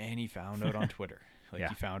 and he found out on Twitter. Like,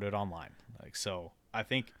 he found it online. Like, so I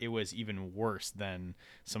think it was even worse than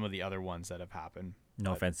some of the other ones that have happened.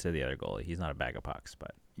 No offense to the other goalie. He's not a bag of pucks,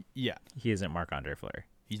 but Yeah. he isn't Marc-Andre Fleury.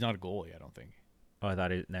 He's not a goalie, I don't think. Oh, I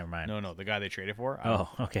thought never mind. No, the guy they traded for.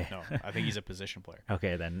 Okay. No, I think he's a position player.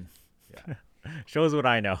 Okay, then. Yeah. Shows what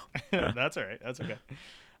I know. That's all right. That's okay.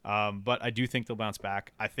 But I do think they'll bounce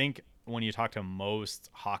back. I think when you talk to most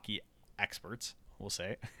hockey experts, we'll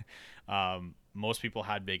say, most people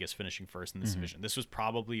had Vegas finishing first in this division. This was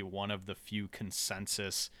probably one of the few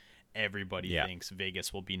consensus. Everybody thinks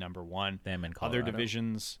Vegas will be number one. Them and Colorado. Other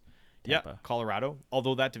divisions. Tampa. Yeah, Colorado.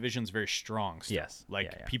 Although that division's very strong still. Yes.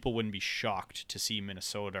 People wouldn't be shocked to see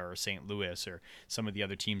Minnesota or St. Louis or some of the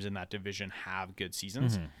other teams in that division have good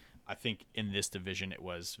seasons. I think in this division it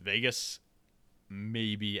was Vegas,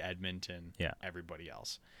 maybe Edmonton, everybody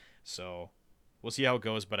else. So we'll see how it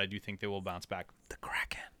goes, but I do think they will bounce back. The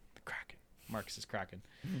Kraken. Marcus is Kraken.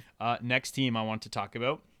 Next team I want to talk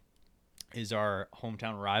about is our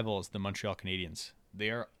hometown rivals, the Montreal Canadiens. They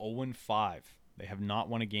are 0-5. They have not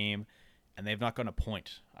won a game, and they have not gotten a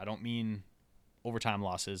point. I don't mean overtime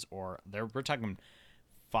losses, we're talking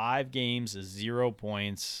 5 games, 0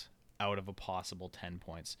 points out of a possible 10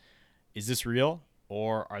 points. Is this real,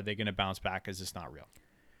 or are they going to bounce back? Is this not real?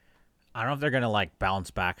 I don't know if they're going to bounce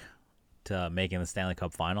back to making the Stanley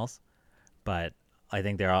Cup Finals, but I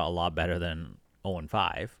think they're a lot better than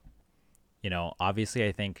 0-5. You know, obviously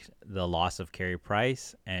I think the loss of Carey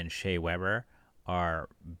Price and Shea Weber are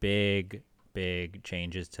big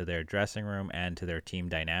changes to their dressing room and to their team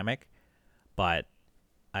dynamic, but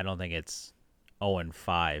I don't think it's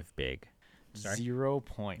 0-5 big. Sorry? 0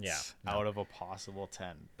 points Yeah, no. out of a possible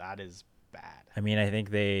 10. That is bad. I mean, I think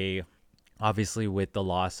they obviously with the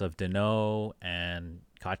loss of Deneau and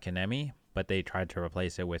Kotkaniemi, but they tried to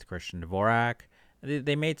replace it with Christian Dvorak.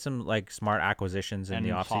 They made some like smart acquisitions in And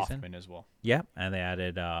the offseason. Hoffman as well. Yeah, and they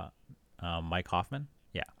added Mike Hoffman.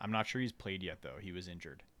 Yeah. I'm not sure he's played yet, though. He was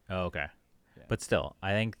injured. Oh, okay. Yeah. But still,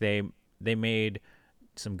 I think they made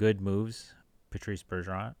some good moves. Patrice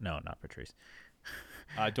Bergeron. No, not Patrice.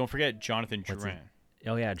 Don't forget Jonathan Drouin.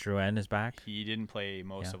 Oh, yeah. Drouin is back. He didn't play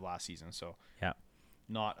most of last season, so yeah,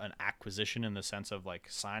 not an acquisition in the sense of like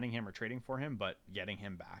signing him or trading for him, but getting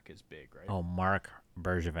him back is big, right? Oh, Mark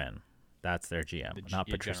Bergevin. That's their GM, not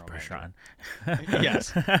Patrice Bergeron.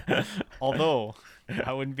 Yes. Although,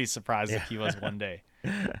 I wouldn't be surprised if he was one day.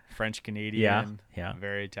 French Canadian, yeah,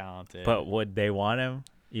 very talented. But would they want him,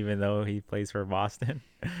 even though he plays for Boston?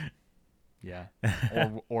 Yeah.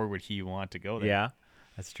 Or would he want to go there? Yeah,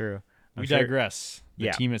 that's true. We digress. The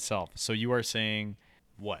Yeah. team itself. So you are saying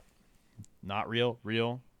what? Not real?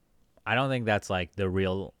 Real? I don't think that's like the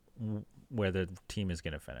real where the team is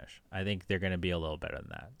going to finish. I think they're going to be a little better than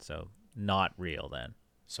that. So not real then.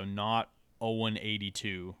 So not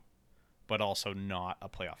 0-82, but also not a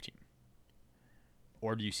playoff team.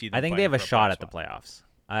 Or do you see them I think they have a fighting for shot playoff at the spot?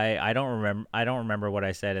 playoffs. I don't remember what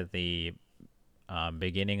I said at the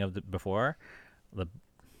beginning of the before the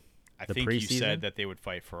I the think you preseason? said that they would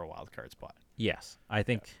fight for a wild card spot. Yes, I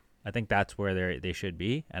think that's where they should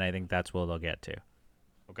be, and I think that's where they'll get to.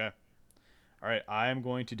 Okay. All right. I am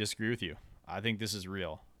going to disagree with you. I think this is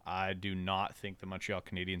real. I do not think the Montreal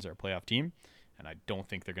Canadiens are a playoff team, and I don't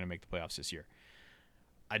think they're going to make the playoffs this year.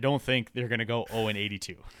 I don't think they're going to go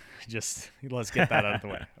 0-82. Just let's get that out of the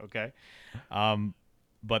way, okay?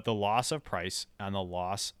 But the loss of Price and the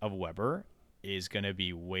loss of Weber is going to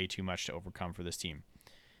be way too much to overcome for this team.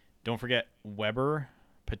 Don't forget, Weber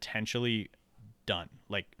potentially done.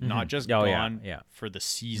 Like, not just gone for the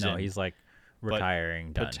season. No, he's like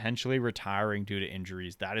retiring, done. Potentially retiring due to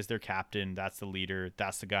injuries. That is their captain. That's the leader.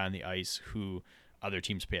 That's the guy on the ice who other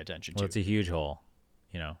teams pay attention to. Well, it's a huge hole.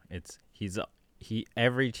 You know,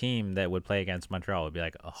 every team that would play against Montreal would be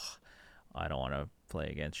like, oh, I don't want to play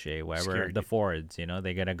against Shea Weber. Scary. The forwards, you know,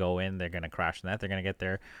 they're gonna go in, they're gonna crash the net, they're gonna get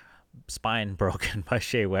their spine broken by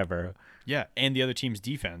Shea Weber. Yeah, and the other team's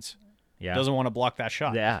defense Yeah, doesn't want to block that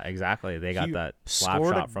shot. yeah, exactly. They got He that slap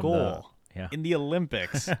scored shot a from goal the in the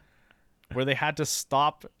Olympics where they had to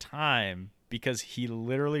stop time because he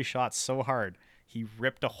literally shot so hard he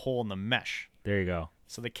ripped a hole in the mesh. There you go.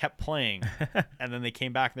 So they kept playing, and then they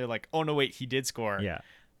came back and they're like, "Oh no, wait, he did score. Yeah,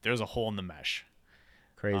 There's a hole in the mesh."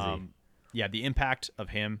 crazy. Yeah, the impact of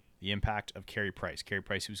him, the impact of Carey Price,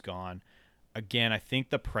 who's gone. Again, I think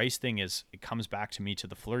the Price thing it comes back to me to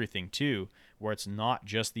the Fleury thing too, where it's not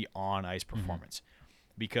just the on ice performance,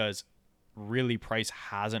 because really Price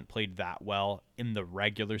hasn't played that well in the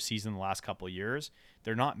regular season the last couple of years.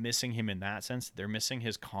 They're not missing him in that sense. They're missing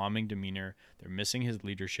his calming demeanor. They're missing his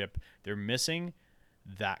leadership. They're missing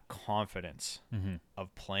that confidence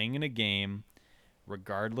of playing in a game,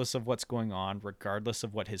 regardless of what's going on, regardless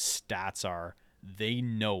of what his stats are. They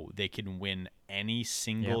know they can win any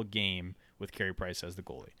single game with Carey Price as the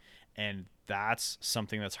goalie. And that's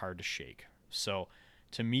something that's hard to shake. So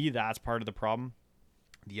to me, that's part of the problem.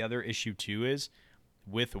 The other issue too is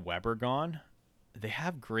with Weber gone, they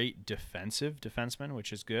have great defensemen,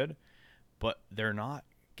 which is good, but they're not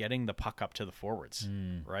getting the puck up to the forwards,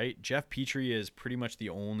 right? Jeff Petrie is pretty much the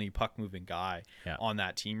only puck moving guy on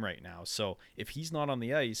that team right now. So if he's not on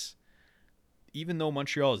the ice, even though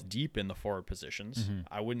Montreal is deep in the forward positions,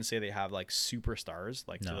 I wouldn't say they have like superstars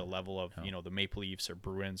to the level of the Maple Leafs or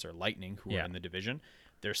Bruins or Lightning who are in the division.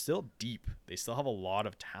 They're still deep. They still have a lot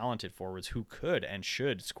of talented forwards who could and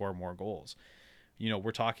should score more goals.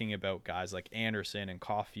 We're talking about guys like Anderson and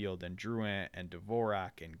Caulfield and Drouin and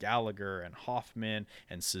Dvorak and Gallagher and Hoffman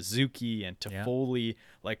and Suzuki and Toffoli.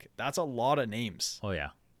 Like, that's a lot of names. Oh yeah,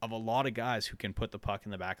 of a lot of guys who can put the puck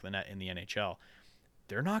in the back of the net in the NHL.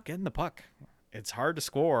 They're not getting the puck. It's hard to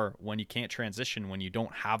score when you can't transition, when you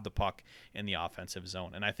don't have the puck in the offensive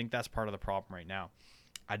zone. And I think that's part of the problem right now.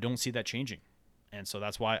 I don't see that changing. And so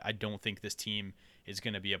that's why I don't think this team is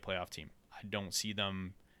going to be a playoff team. I don't see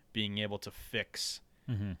them being able to fix.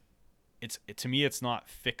 To me, it's not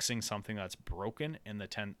fixing something that's broken in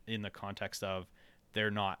the context of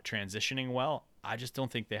they're not transitioning well. I just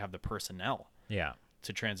don't think they have the personnel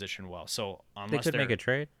to transition well. So unless they could make a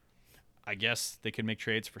trade. I guess they could make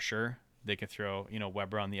trades for sure. They could throw,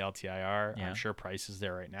 Weber on the LTIR. Yeah. I'm sure Price is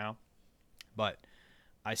there right now. But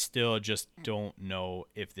I still just don't know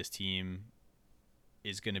if this team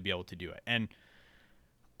is going to be able to do it. And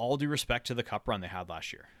all due respect to the cup run they had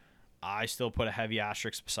last year, I still put a heavy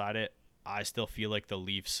asterisk beside it. I still feel like the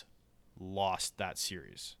Leafs lost that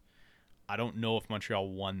series. I don't know if Montreal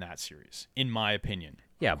won that series, in my opinion.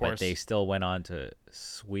 Yeah, but they still went on to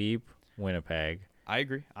sweep Winnipeg. I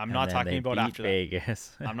agree. I'm not talking about after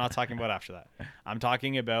Vegas. that. I'm not talking about after that. I'm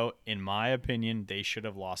talking about, in my opinion, they should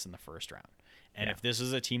have lost in the first round. And if this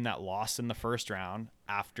is a team that lost in the first round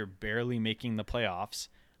after barely making the playoffs,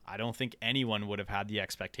 I don't think anyone would have had the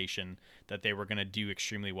expectation that they were going to do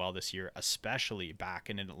extremely well this year, especially back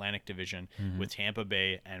in an Atlantic Division with Tampa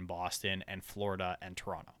Bay and Boston and Florida and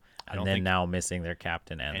Toronto. Now missing their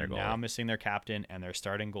captain and their goalie. Now missing their captain and their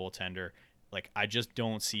starting goaltender. Like, I just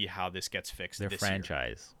don't see how this gets fixed this year. Their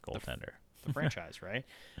franchise goaltender. The franchise, right?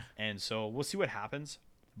 And so we'll see what happens.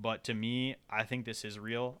 But to me, I think this is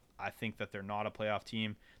real. I think that they're not a playoff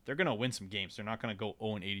team. They're going to win some games. They're not going to go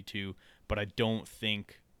 0-82, but I don't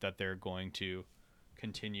think that they're going to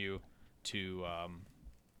continue to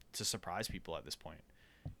surprise people at this point.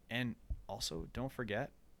 And also, don't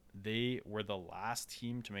forget, they were the last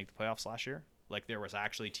team to make the playoffs last year. Like, there was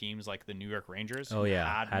actually teams like the New York Rangers who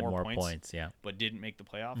had more points, but didn't make the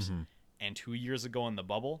playoffs. And 2 years ago in the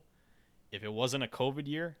bubble, if it wasn't a COVID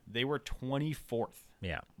year, they were 24th.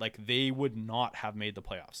 Yeah. Like, they would not have made the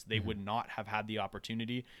playoffs. They would not have had the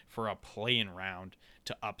opportunity for a play-in round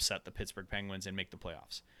to upset the Pittsburgh Penguins and make the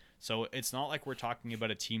playoffs. So it's not like we're talking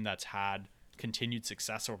about a team that's had continued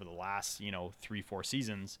success over the last, 3-4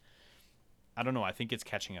 seasons. I don't know. I think it's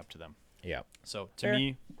catching up to them. Yeah. So to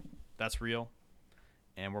me, that's real.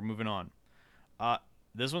 And we're moving on.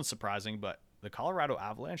 This one's surprising, but the Colorado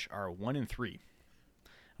Avalanche are 1-3. I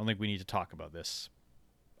don't think we need to talk about this.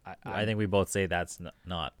 I think we both say that's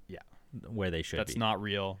not where they should be. That's not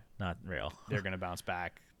real. Not real. They're going to bounce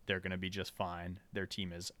back. They're going to be just fine. Their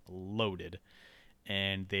team is loaded,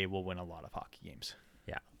 and they will win a lot of hockey games.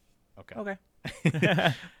 Yeah.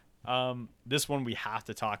 Okay. This one we have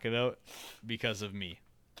to talk about because of me,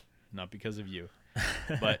 not because of you.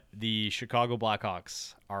 But the Chicago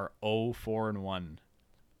Blackhawks are 0-4-1.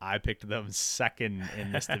 I picked them second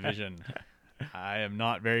in this division. I am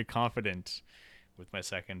not very confident with my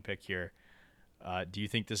second pick here. Do you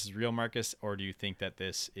think this is real, Marcus, or do you think that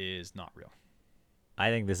this is not real? I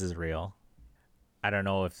think this is real. I don't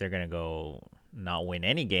know if they're going to go not win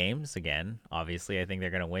any games again. Obviously, I think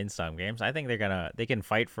they're going to win some games. I think they can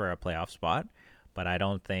fight for a playoff spot, but I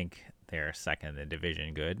don't think they're second in the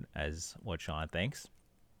division good as what Sean thinks.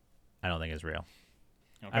 I don't think it's real.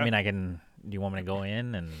 Okay. I mean, do you want me to go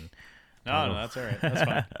in and... No, that's all right. That's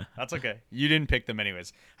fine. That's okay. You didn't pick them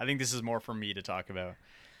anyways. I think this is more for me to talk about.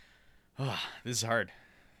 Oh, this is hard.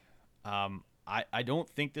 I don't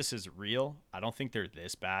think this is real. I don't think they're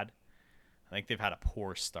this bad. I think they've had a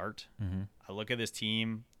poor start. I look at this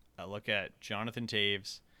team. I look at Jonathan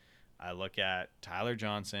Taves. I look at Tyler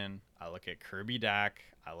Johnson. I look at Kirby Dack.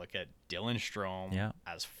 I look at Dylan Strome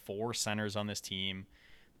as 4 centers on this team.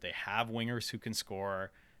 They have wingers who can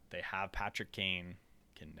score. They have Patrick Kane.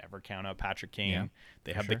 Can never count out Patrick Kane. Yeah,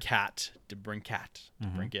 they have the cat to bring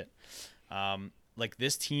it. Like,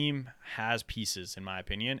 this team has pieces, in my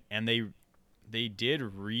opinion, and they did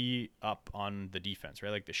re-up on the defense,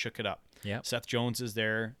 right? Like, they shook it up. Yeah. Seth Jones is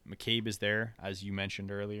there. McCabe is there, as you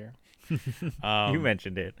mentioned earlier. You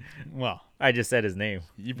mentioned it. Well, I just said his name.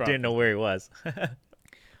 You didn't know where he was.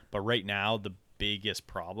 But right now, the biggest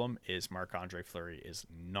problem is Marc-Andre Fleury is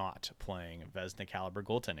not playing Vezina caliber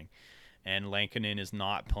goaltending. And Lankinen is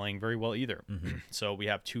not playing very well either. So we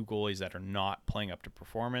have 2 goalies that are not playing up to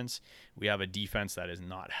performance. We have a defense that is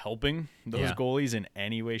not helping those goalies in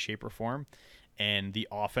any way, shape, or form. And the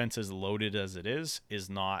offense, as loaded as it is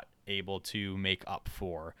not able to make up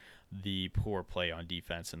for the poor play on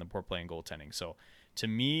defense and the poor play in goaltending. So to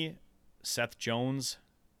me, Seth Jones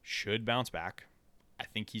should bounce back. I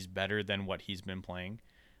think he's better than what he's been playing.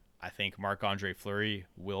 I think Marc-Andre Fleury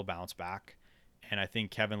will bounce back. And I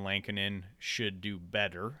think Kevin Lankinen should do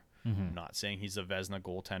better. I'm not saying he's a Vezina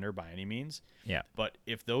goaltender by any means. Yeah. But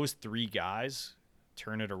if those 3 guys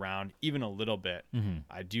turn it around even a little bit,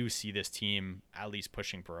 I do see this team at least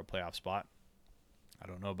pushing for a playoff spot. I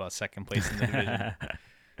don't know about second place in the division.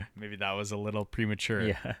 Maybe that was a little premature.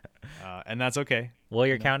 Yeah. And that's okay. Well,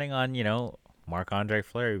 you're counting on, Marc-Andre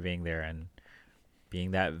Fleury being there and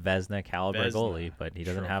being that Vezina caliber goalie, but he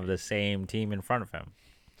doesn't have the same team in front of him.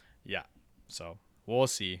 Yeah. So we'll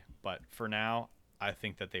see. But for now, I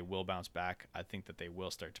think that they will bounce back. I think that they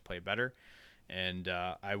will start to play better. And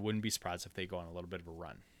I wouldn't be surprised if they go on a little bit of a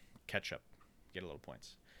run. Catch up. Get a little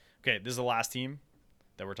points. Okay, this is the last team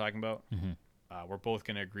that we're talking about. We're both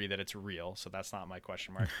going to agree that it's real, so that's not my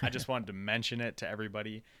question mark. I just wanted to mention it to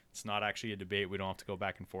everybody. It's not actually a debate. We don't have to go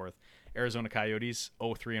back and forth. Arizona Coyotes,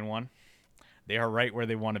 0-3-1. They are right where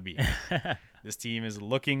they want to be. This team is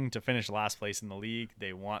looking to finish last place in the league.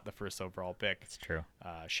 They want the first overall pick. It's true.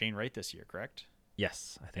 Shane Wright this year, correct?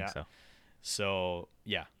 Yes, I think so. So,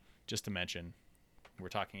 yeah, just to mention, we're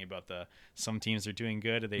talking about some teams are doing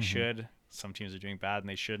good, they should. Some teams are doing bad, and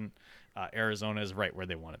they shouldn't. Arizona is right where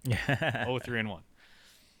they want it. 0-3-1.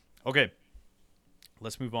 Okay,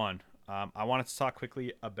 let's move on. I wanted to talk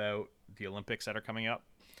quickly about the Olympics that are coming up.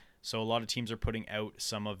 So a lot of teams are putting out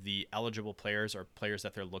some of the eligible players or players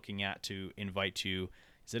that they're looking at to invite to,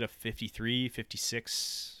 is it a 53,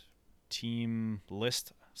 56 team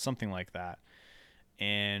list? Something like that.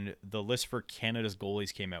 And the list for Canada's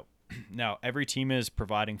goalies came out. Now, every team is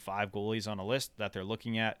providing 5 goalies on a list that they're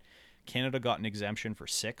looking at. Canada got an exemption for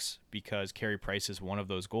 6 because Carey Price is one of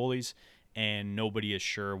those goalies, and nobody is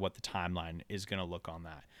sure what the timeline is going to look on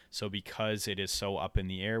that. So because it is so up in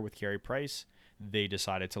the air with Carey Price, they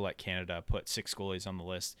decided to let Canada put 6 goalies on the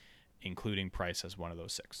list, including Price as one of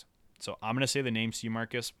those 6. So I'm going to say the names to you,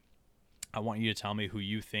 Marcus. I want you to tell me who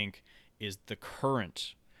you think is the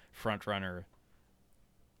current front runner,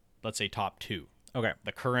 let's say top 2. Okay.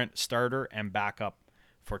 The current starter and backup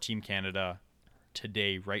for Team Canada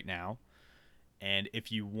today, right now. And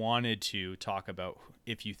if you wanted to talk about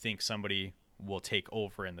if you think somebody will take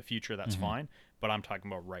over in the future, that's fine. But I'm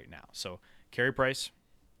talking about right now. So Carey Price,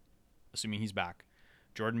 assuming he's back,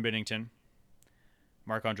 Jordan Binnington,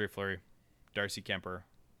 Marc-Andre Fleury, Darcy Kemper,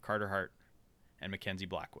 Carter Hart, and Mackenzie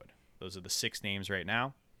Blackwood. Those are the 6 names right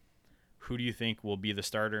now. Who do you think will be the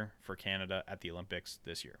starter for Canada at the Olympics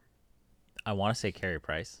this year? I want to say Carey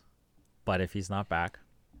Price, but if he's not back.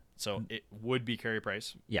 So it would be Carey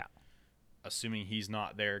Price. Yeah. Assuming he's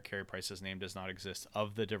not there, Carey Price's name does not exist.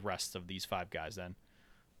 Of the rest of these 5 guys, then,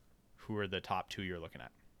 who are the top 2 you're looking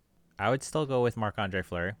at? I would still go with Marc-Andre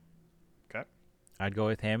Fleury. Okay. I'd go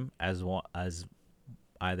with him as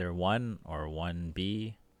either 1 or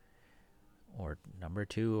 1B or number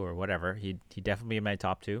 2 or whatever. He'd definitely be in my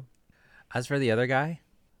top 2. As for the other guy,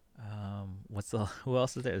 who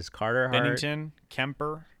else is there? Is Carter Hart? Binnington,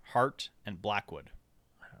 Kemper, Hart, and Blackwood.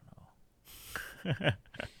 I don't know.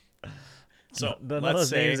 So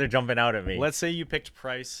those names are jumping out at me. Let's say you picked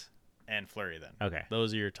Price and Fleury then. Okay.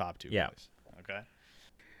 Those are your top 2 guys. Okay.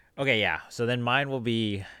 Okay, yeah. So then mine will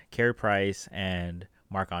be Carey Price and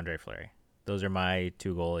Marc-Andre Fleury. Those are my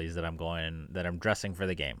 2 goalies that I'm dressing for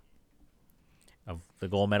the game. Of the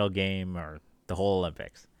gold medal game or the whole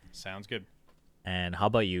Olympics. Sounds good. And how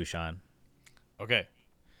about you, Sean? Okay.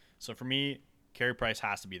 So for me, Carey Price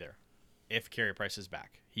has to be there. If Carey Price is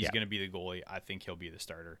back, he's going to be the goalie. I think he'll be the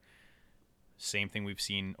starter. Same thing we've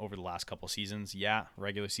seen over the last couple seasons. Yeah,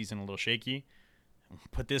 regular season a little shaky.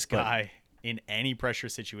 Put this guy in any pressure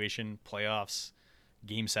situation, playoffs,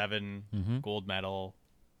 Game 7, gold medal,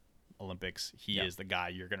 Olympics. He is the guy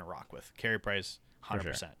you're going to rock with. Carey Price,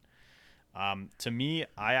 100%. Sure. To me,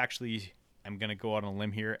 I actually am going to go out on a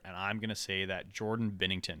limb here, and I'm going to say that Jordan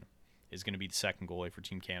Binnington is going to be the second goalie for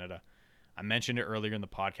Team Canada. I mentioned it earlier in the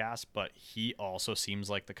podcast, but he also seems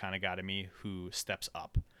like the kind of guy to me who steps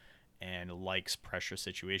up and likes pressure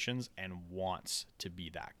situations and wants to be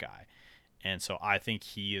that guy. And so I think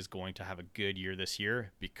he is going to have a good year this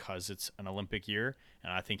year because it's an Olympic year,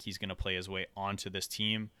 and I think he's going to play his way onto this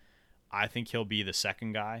team. I think he'll be the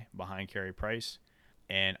second guy behind Carey Price.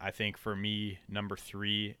 And I think for me, number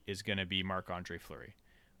 3 is going to be Marc-Andre Fleury.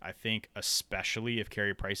 I think especially if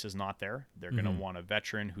Carey Price is not there, they're going to want a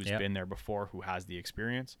veteran who's been there before, who has the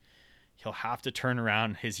experience. He'll have to turn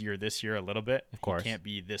around his year this year a little bit. Of course. He can't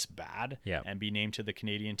be this bad and be named to the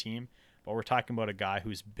Canadian team. But we're talking about a guy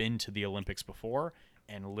who's been to the Olympics before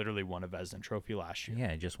and literally won a Vezina Trophy last year.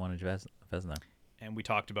 Yeah, he just won a Vezina. And we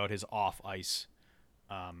talked about his off-ice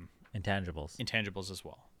intangibles as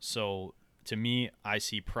well. So to me, I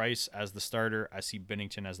see Price as the starter. I see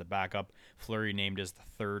Binnington as the backup. Fleury named as the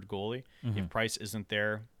third goalie. If Price isn't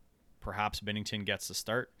there, perhaps Binnington gets the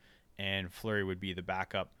start, and Fleury would be the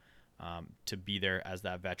backup to be there as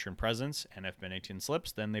that veteran presence. And if Binnington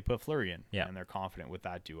slips, then they put Fleury in, and they're confident with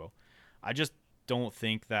that duo. I just don't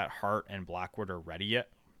think that Hart and Blackwood are ready yet.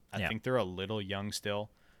 I think they're a little young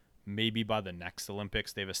still. Maybe by the next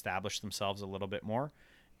Olympics, they've established themselves a little bit more.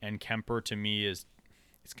 And Kemper, to me, it's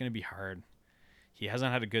going to be hard. He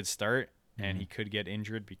hasn't had a good start, and he could get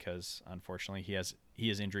injured because, unfortunately, he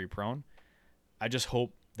is injury prone. I just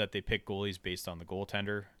hope that they pick goalies based on the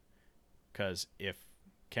goaltender, because if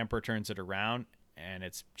Kemper turns it around and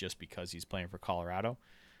it's just because he's playing for Colorado,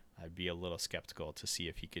 I'd be a little skeptical to see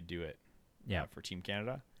if he could do it for Team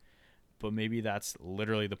Canada. but maybe that's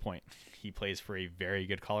literally the point. He plays for a very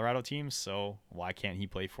good Colorado team, so why can't he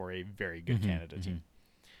play for a very good Canada team?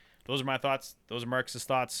 Those are my thoughts. Those are Marcus's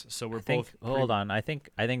thoughts. So we're both. Hold on. I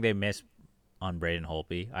think they missed on Braden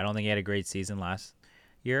Holtby. I don't think he had a great season last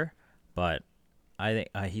year, but I think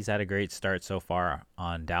he's had a great start so far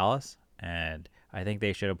on Dallas, and I think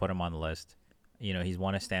they should have put him on the list. You know, he's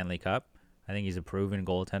won a Stanley Cup. I think he's a proven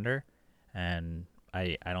goaltender, and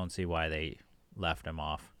I don't see why they left him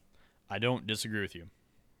off. I don't disagree with you.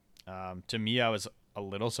 To me, I was a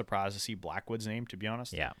little surprised to see Blackwood's name, to be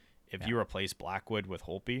honest. Yeah. If you replace Blackwood with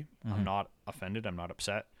Holtby, I'm not offended. I'm not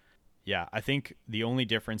upset. Yeah, I think the only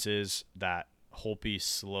difference is that Holtby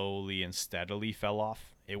slowly and steadily fell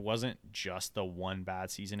off. It wasn't just the one bad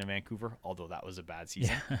season in Vancouver, although that was a bad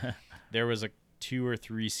season. Yeah. There was 2 or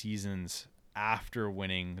 3 seasons after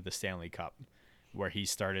winning the Stanley Cup where he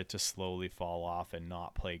started to slowly fall off and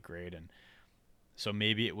not play great. And so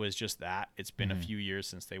maybe it was just that. It's been a few years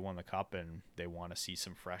since they won the Cup, and they want to see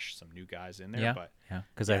some new guys in there.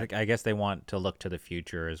 Because I guess they want to look to the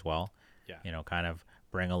future as well. Yeah. You know, kind of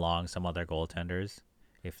bring along some other goaltenders.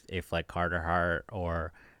 If like Carter Hart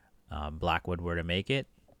or Blackwood were to make it,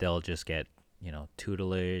 they'll just get, you know,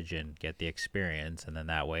 tutelage and get the experience, and then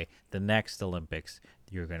that way the next Olympics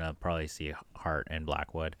you're gonna probably see Hart and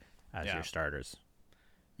Blackwood as your starters.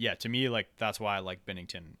 Yeah, to me, like, that's why I like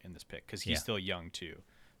Binnington in this pick, because he's still young too.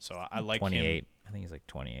 So I like 28. him. I think he's like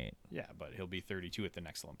 28. Yeah, but he'll be 32 at the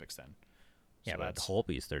next Olympics then. Yeah, so but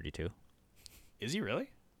Holtby's 32. Is he really?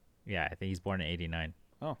 Yeah, I think he's born in 89.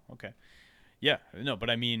 Oh, okay. Yeah, no, but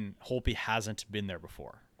I mean, Holtby hasn't been there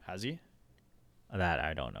before, has he? That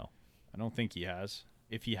I don't know. I don't think he has.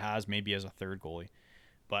 If he has, maybe as a third goalie.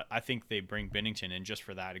 But I think they bring Binnington in just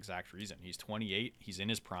for that exact reason. He's 28. He's in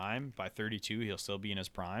his prime. By 32, he'll still be in his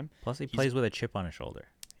prime. Plus, he plays with a chip on his shoulder.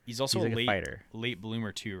 He's also like a late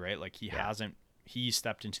bloomer too, right? Like he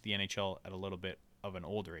stepped into the NHL at a little bit of an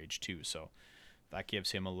older age too. So that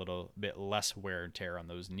gives him a little bit less wear and tear on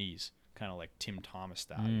those knees. Kind of like Tim Thomas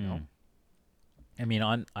style, you know? I mean,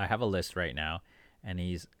 I have a list right now, and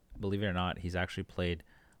he's, believe it or not, he's actually played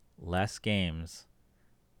less games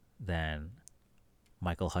than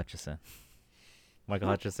Michael Hutchison. Michael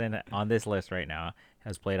Hutchison on this list right now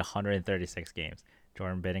has played 136 games.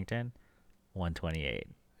 Jordan Binnington, 128.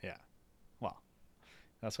 Yeah. Well,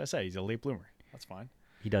 that's what I said. He's a late bloomer. That's fine.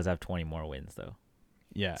 He does have 20 more wins, though.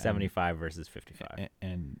 Yeah. 75 versus 55.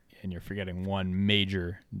 And you're forgetting one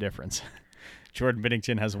major difference. Jordan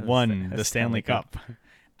Binnington has won the Stanley Cup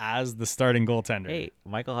as the starting goaltender. Hey,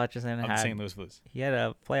 Michael Hutchison had St. Louis Blues. He had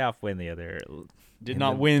a playoff win the other. Did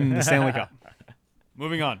not win the Stanley Cup.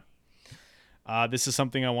 Moving on. This is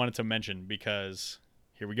something I wanted to mention because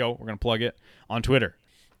here we go. We're going to plug it on Twitter.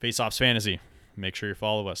 Faceoffs Fantasy. Make sure you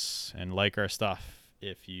follow us and like our stuff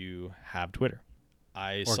if you have Twitter.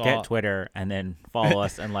 Get Twitter and then follow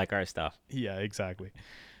us and like our stuff. Yeah, exactly.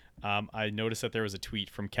 I noticed that there was a tweet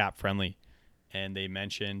from Cap Friendly, and they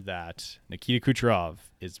mentioned that Nikita Kucherov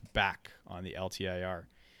is back on the LTIR.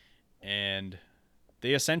 And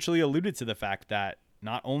they essentially alluded to the fact that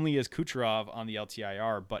not only is Kucherov on the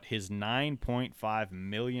LTIR, but his $9.5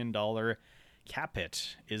 million cap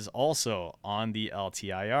hit is also on the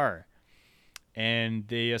LTIR. And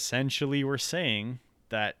they essentially were saying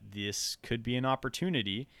that this could be an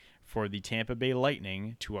opportunity for the Tampa Bay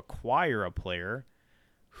Lightning to acquire a player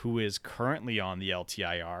who is currently on the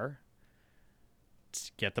LTIR,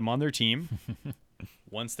 to get them on their team.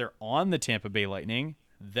 Once they're on the Tampa Bay Lightning,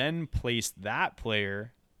 then place that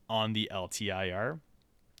player on the LTIR.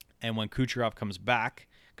 And when Kucherov comes back,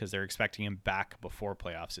 because they're expecting him back before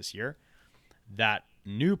playoffs this year, that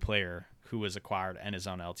new player who was acquired and is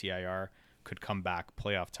on LTIR could come back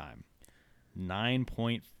playoff time.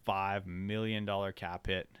 $9.5 million cap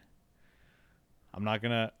hit. I'm not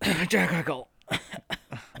going to... Jack Eichel.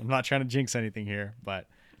 I'm not trying to jinx anything here, but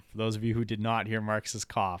for those of you who did not hear Marcus's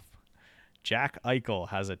cough, Jack Eichel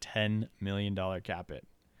has a $10 million cap hit.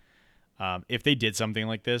 If they did something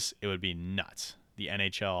like this, it would be nuts. The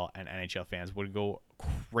NHL and NHL fans would go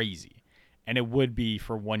crazy. And it would be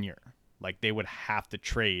for 1 year. Like, they would have to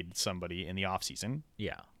trade somebody in the offseason.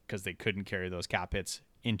 Yeah. Because they couldn't carry those cap hits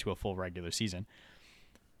into a full regular season.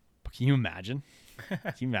 But can you imagine?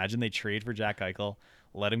 Can you imagine they trade for Jack Eichel,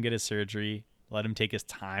 let him get his surgery, let him take his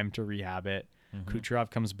time to rehab it.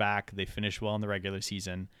 Kucherov comes back, they finish well in the regular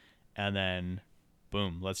season, and then,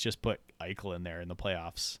 boom, let's just put Eichel in there in the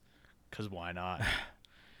playoffs. Because why not?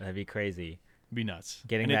 That'd be crazy. It'd be nuts.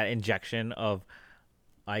 Getting that injection of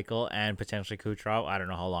Eichel and potentially Kucherov. I don't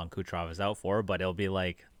know how long Kucherov is out for, but it'll be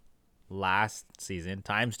like last season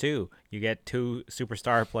times 2. You get 2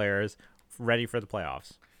 superstar players ready for the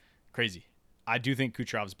playoffs. Crazy. I do think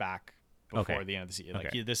Kucherov's back before Okay. the end of the season.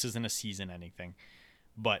 Like this isn't a season-ending thing,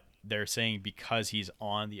 but they're saying because he's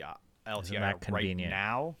on the Isn't LTIR that right convenient?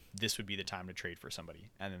 now, this would be the time to trade for somebody,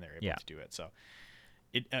 and then they're able Yeah. to do it. So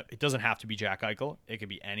it doesn't have to be Jack Eichel. It could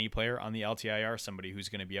be any player on the LTIR, somebody who's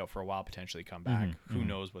going to be out for a while, potentially come back. Who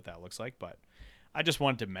knows what that looks like? But I just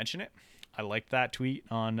wanted to mention it. I liked that tweet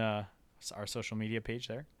on our social media page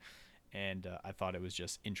there, and I thought it was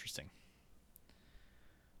just interesting.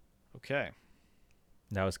 Okay.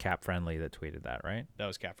 That was Cap Friendly that tweeted that, right? That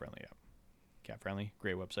was Cap Friendly, yeah. Cap Friendly,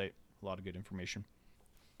 great website, a lot of good information.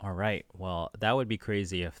 All right. Well, that would be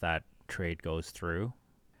crazy if that trade goes through.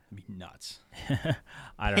 It'd be nuts.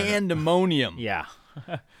 I don't know. Pandemonium. Yeah.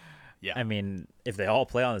 Yeah. I mean, if they all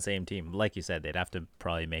play on the same team, like you said, they'd have to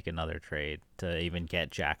probably make another trade to even get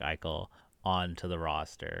Jack Eichel onto the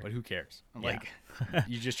roster. But who cares? Like,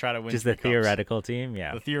 you just try to win. Just the cups. theoretical team,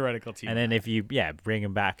 yeah. The theoretical team. And then if you, bring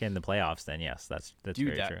him back in the playoffs, then yes, that's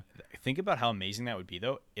Dude, very true. Think about how amazing that would be,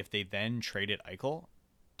 though, if they then traded Eichel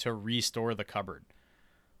to restore the cupboard.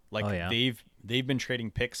 Like, they've been trading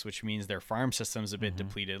picks, which means their farm system's a bit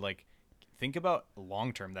depleted. Like, think about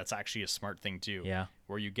long term. That's actually a smart thing too. Yeah.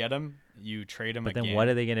 Where you get them, you trade them But again. then what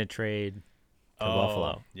are they going to trade to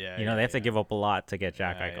Buffalo? Yeah. They have to give up a lot to get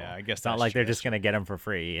Jack Eichel. Yeah, I guess it's not that's like true, they're just going to get him for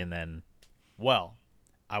free and then. Well,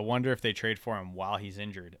 I wonder if they trade for him while he's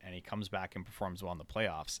injured and he comes back and performs well in the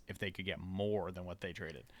playoffs, if they could get more than what they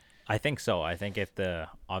traded. I think so. I think if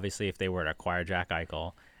they were to acquire Jack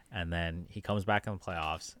Eichel and then he comes back in the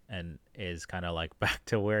playoffs and is kind of like back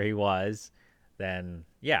to where he was, then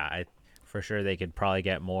for sure they could probably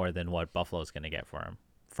get more than what Buffalo's going to get for him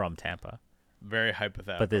from Tampa. Very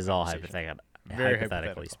hypothetical. But this is all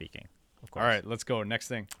hypothetically speaking. Of course. All right, let's go. Next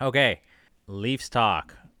thing. Okay. Leafs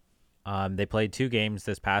talk. They played 2 games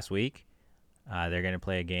this past week. They're going to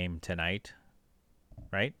play a game tonight,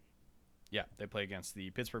 right? Yeah, they play against the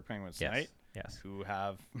Pittsburgh Penguins tonight. Yes. Who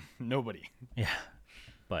have nobody. Yeah.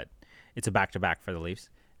 But it's a back-to-back for the Leafs.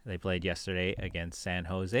 They played yesterday against San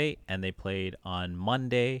Jose, and they played on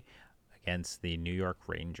Monday against the New York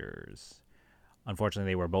Rangers.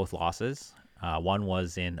 Unfortunately, they were both losses. One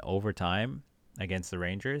was in overtime against the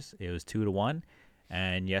Rangers. It was 2-1.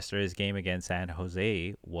 And yesterday's game against San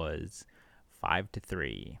Jose was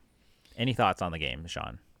 5-3. Any thoughts on the game,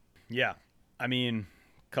 Sean? Yeah. I mean,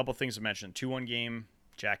 a couple things to mention. 2-1 game,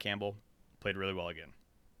 Jack Campbell played really well again.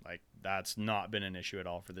 Like, that's not been an issue at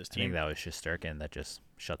all for this team. I think that was Shesterkin that just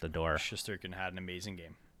shut the door. Shesterkin had an amazing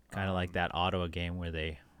game. Kind of like that Ottawa game where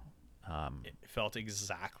they... it felt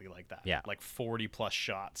exactly like that. Yeah. Like 40-plus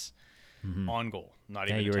shots on goal. Not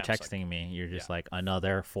Yeah, even you were attempts, texting me. You're just like,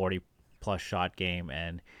 another 40-plus shot game,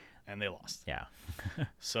 and they lost. Yeah.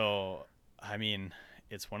 So, I mean,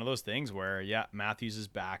 it's one of those things where, Matthews is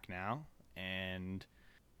back now, and...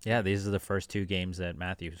 Yeah, these are the first 2 games that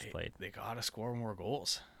Matthews played. They got to score more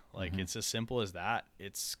goals. Like, it's as simple as that.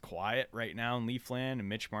 It's quiet right now in Leafland, and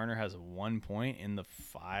Mitch Marner has 1 point in the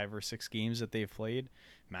 5 or 6 games that they've played.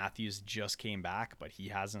 Matthews just came back, but he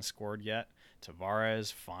hasn't scored yet.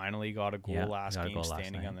 Tavares finally got a goal last game,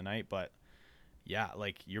 standing on the night. But,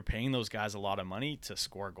 like, you're paying those guys a lot of money to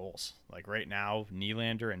score goals. Like, right now,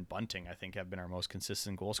 Nylander and Bunting, I think, have been our most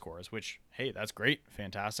consistent goal scorers, which, hey, that's great.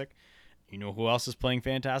 Fantastic. You know who else is playing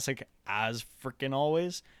fantastic as freaking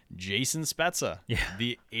always? Jason Spezza,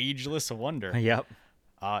 the ageless wonder. Yep.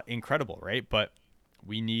 Incredible, right? But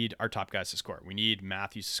we need our top guys to score. We need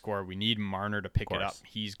Matthews to score. We need Marner to pick it up.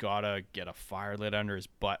 He's got to get a fire lit under his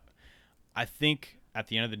butt. I think at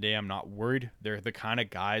the end of the day, I'm not worried. They're the kind of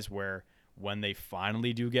guys where when they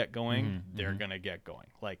finally do get going, they're going to get going.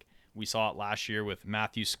 Like, we saw it last year with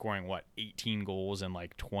Matthews scoring, 18 goals in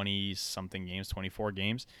like 20-something games, 24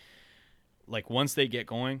 games. Like, once they get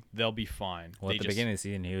going, they'll be fine. Well, at the beginning of the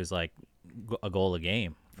season, he was like a goal a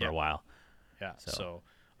game for a while. Yeah, so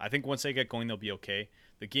I think once they get going, they'll be okay.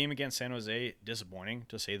 The game against San Jose, disappointing,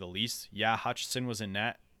 to say the least. Yeah, Hutchinson was in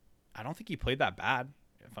net. I don't think he played that bad,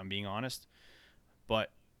 if I'm being honest.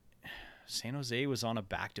 But San Jose was on a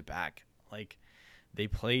back-to-back. Like, they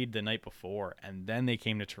played the night before, and then they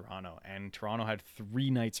came to Toronto, and Toronto had 3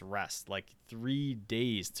 nights rest, like 3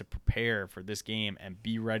 days to prepare for this game and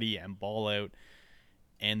be ready and ball out,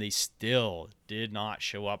 and they still did not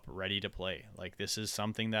show up ready to play. Like, this is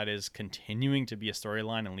something that is continuing to be a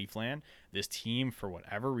storyline in Leafland. This team, for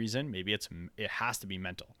whatever reason, maybe it has to be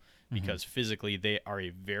mental, because physically they are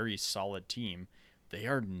a very solid team. They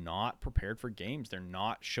are not prepared for games. They're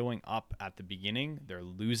not showing up at the beginning. They're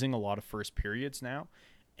losing a lot of first periods now,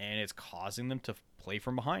 and it's causing them to play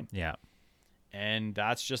from behind. Yeah. And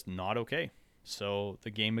that's just not okay. So the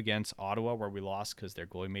game against Ottawa where we lost because their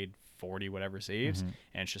goalie made 40 whatever saves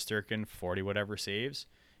and Shesterkin 40 whatever saves,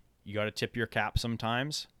 you got to tip your cap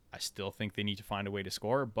sometimes. I still think they need to find a way to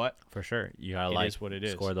score, but for sure, you gotta it is what it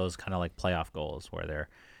is. Score those kind of like playoff goals where they're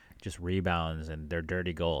just rebounds and they're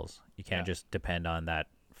dirty goals. You can't just depend on that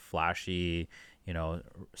flashy,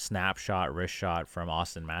 snapshot, wrist shot from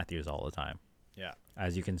Austin Matthews all the time. Yeah,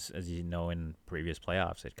 as you know in previous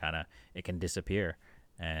playoffs, it can disappear,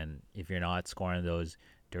 and if you're not scoring those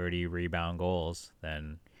dirty rebound goals,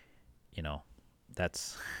 then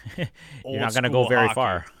that's you're not gonna go very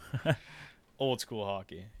far. Old school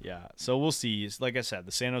hockey. Yeah. So we'll see. Like I said,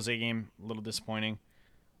 the San Jose game, a little disappointing,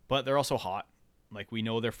 but they're also hot. Like, we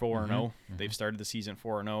know they're 4-0. They've started the season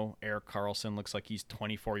 4-0. Erik Karlsson looks like he's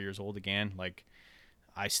 24 years old again. Like,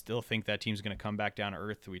 I still think that team's going to come back down to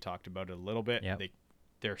earth. We talked about it a little bit. Yep.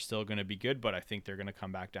 They're still going to be good, but I think they're going to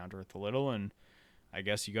come back down to earth a little, and I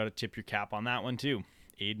guess you got to tip your cap on that one too.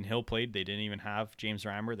 Aiden Hill played. They didn't even have James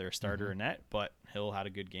Reimer, their starter in net, but Hill had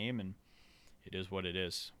a good game, and it is what it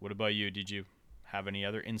is. What about you? Did you have any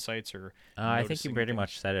other insights or? I think you pretty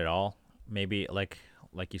much said it all. Maybe like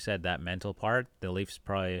you said, that mental part. The Leafs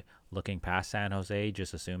probably looking past San Jose,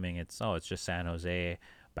 just assuming it's just San Jose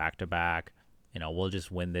back to back. We'll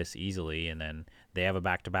just win this easily, and then they have a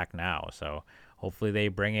back to back now. So hopefully they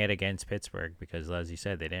bring it against Pittsburgh because, as you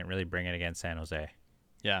said, they didn't really bring it against San Jose.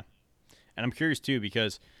 Yeah, and I'm curious too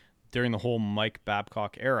because during the whole Mike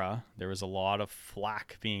Babcock era, there was a lot of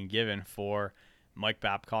flack being given for Mike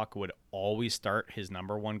Babcock would always start his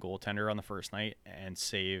number one goaltender on the first night and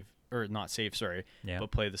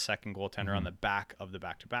but play the second goaltender on the back of the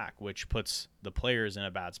back-to-back, which puts the players in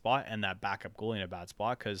a bad spot and that backup goalie in a bad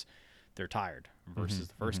spot because they're tired versus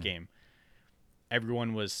the first game.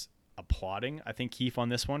 Everyone was applauding, I think, Keefe on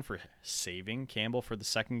this one for saving Campbell for the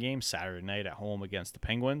second game Saturday night at home against the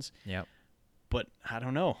Penguins. Yep. But I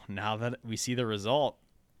don't know. Now that we see the result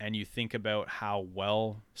and you think about how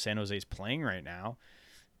well San Jose's playing right now,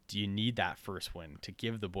 do you need that first win to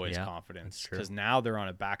give the boys confidence? Because now they're on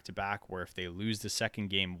a back-to-back where if they lose the second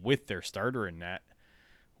game with their starter in net,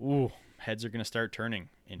 heads are going to start turning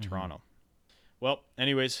in Toronto. Well,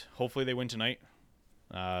 anyways, hopefully they win tonight.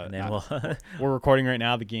 And then we're recording right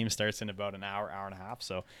now. The game starts in about an hour and a half.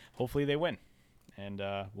 So hopefully they win. And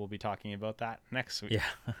we'll be talking about that next week.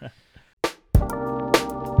 Yeah.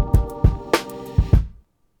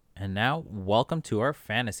 And now, welcome to our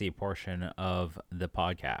fantasy portion of the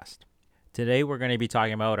podcast. Today, we're going to be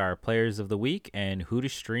talking about our players of the week and who to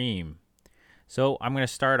stream. So, I'm going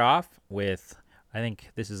to start off with, I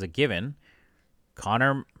think this is a given,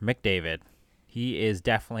 Connor McDavid. He is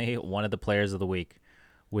definitely one of the players of the week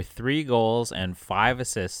with 3 goals and 5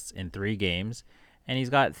 assists in 3 games. And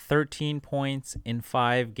he's got 13 points in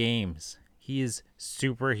 5 games. He is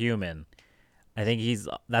superhuman. I think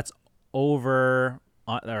that's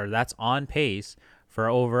on pace for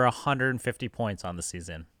over 150 points on the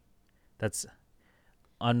season. That's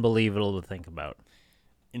unbelievable to think about.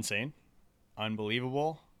 Insane.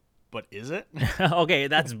 Unbelievable. But is it? Okay,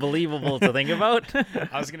 that's believable to think about.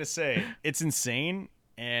 I was going to say, it's insane.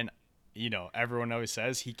 And, everyone always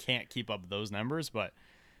says he can't keep up those numbers, but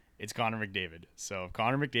it's Connor McDavid. So if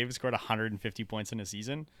Connor McDavid scored 150 points in a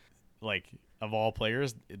season, like, of all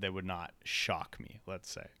players, that would not shock me,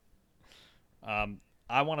 let's say.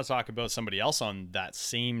 I want to talk about somebody else on that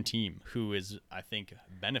same team who is, I think,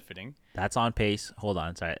 benefiting. That's on pace. Hold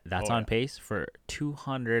on. Sorry. That's on pace for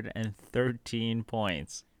 213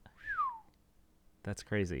 points. That's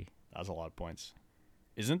crazy. That's a lot of points.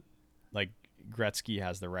 Isn't, Gretzky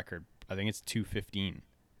has the record. I think it's 215.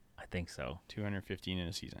 I think so. 215 in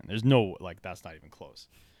a season. There's no, that's not even close.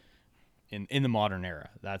 In the modern era,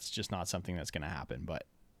 that's just not something that's going to happen. But,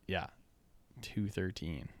 yeah,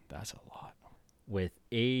 213. That's a lot. With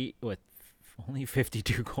only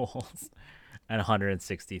 52 goals and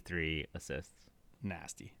 163 assists.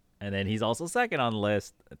 Nasty. And then he's also second on the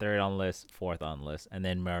list, third on the list, fourth on the list, and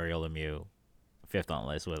then Mario Lemieux, fifth on the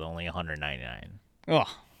list with only 199.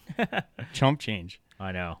 Oh, chump change.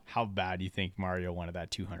 I know. How bad do you think Mario wanted that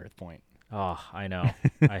 200th point? Oh, I know.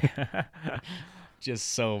 Just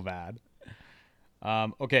so bad.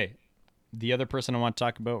 Okay. The other person I want to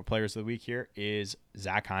talk about, players of the week here, is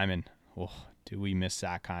Zach Hyman. Oh, do we miss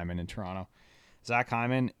Zach Hyman in Toronto? Zach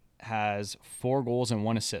Hyman has 4 goals and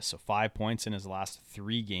 1 assist, so 5 points in his last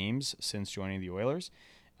 3 games since joining the Oilers.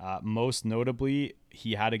 Most notably,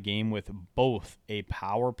 he had a game with both a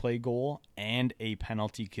power play goal and a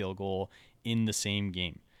penalty kill goal in the same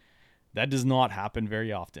game. That does not happen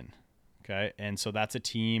very often, okay? And so that's a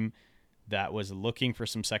team that was looking for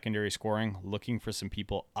some secondary scoring, looking for some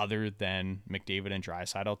people other than McDavid and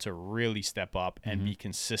Draisaitl to really step up and be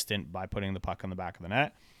consistent by putting the puck on the back of the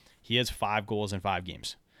net. He has 5 goals in 5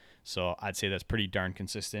 games. So I'd say that's pretty darn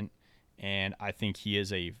consistent. And I think he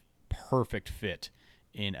is a perfect fit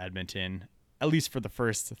in Edmonton, at least for the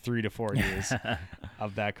first 3 to 4 years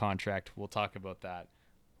of that contract. We'll talk about that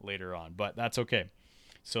later on, but that's okay.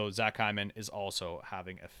 So Zach Hyman is also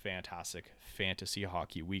having a fantastic fantasy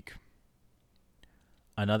hockey week.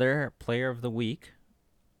 Another player of the week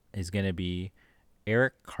is going to be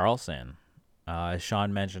Erik Karlsson. As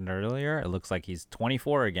Sean mentioned earlier, it looks like he's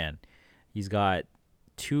 24 again. He's got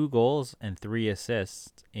 2 goals and 3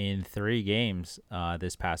 assists in 3 games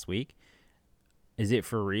this past week. Is it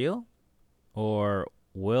for real? Or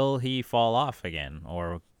will he fall off again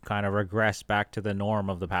or kind of regress back to the norm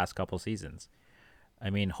of the past couple seasons? I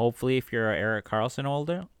mean, hopefully if you're an Erik Karlsson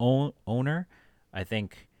owner, I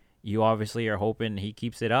think you obviously are hoping he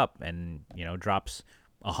keeps it up and, drops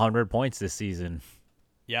 100 points this season.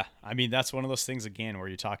 Yeah, I mean, that's one of those things, again, where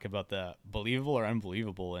you talk about the believable or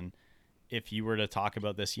unbelievable. And if you were to talk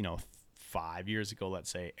about this, 5 years ago, let's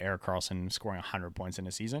say, Erik Karlsson scoring 100 points in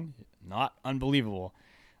a season, not unbelievable.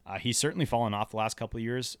 He's certainly fallen off the last couple of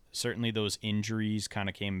years. Certainly those injuries kind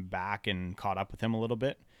of came back and caught up with him a little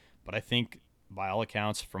bit. But I think, by all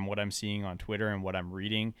accounts, from what I'm seeing on Twitter and what I'm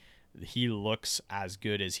reading, he looks as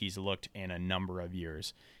good as he's looked in a number of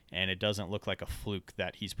years. And it doesn't look like a fluke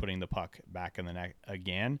that he's putting the puck back in the net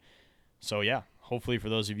again. So, yeah, hopefully for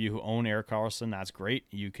those of you who own Erik Karlsson, that's great.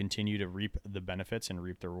 You continue to reap the benefits and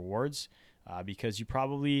reap the rewards because you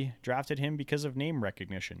probably drafted him because of name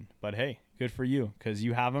recognition. But, hey, good for you because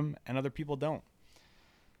you have him and other people don't.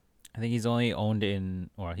 I think he's owned in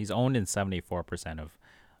 74% of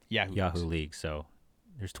Yahoo leagues. So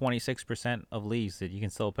there's 26% of leagues that you can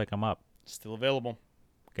still pick him up. Still available.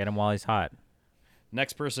 Get him while he's hot.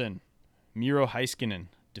 Next person, Miro Heiskanen,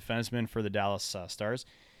 defenseman for the Dallas Stars.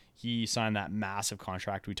 He signed that massive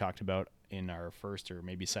contract we talked about in our first or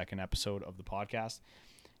maybe second episode of the podcast.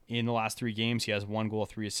 In the last 3 games, he has 1 goal,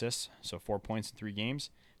 3 assists, so 4 points in 3 games,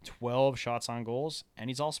 12 shots on goals, and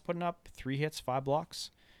he's also putting up 3 hits, 5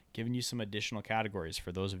 blocks, giving you some additional categories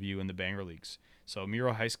for those of you in the banger leagues. So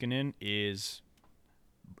Miro Heiskanen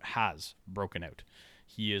has broken out.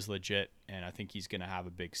 He is legit, and I think he's going to have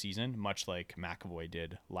a big season, much like McAvoy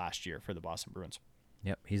did last year for the Boston Bruins.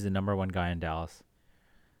 Yep, he's the number 1 guy in Dallas.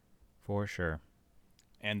 For sure.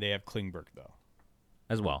 And they have Klingberg, though.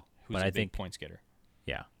 As well. Who's a big point getter.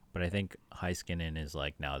 Yeah, but I think Heiskanen is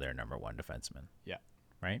like now their number 1 defenseman. Yeah.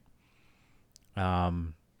 Right?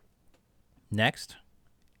 Next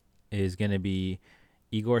is going to be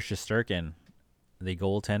Igor Shesterkin, the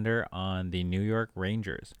goaltender on the New York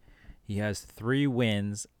Rangers. He has 3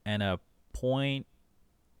 wins and a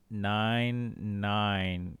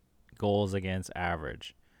 .99 goals against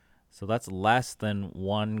average. So that's less than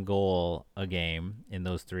 1 goal a game in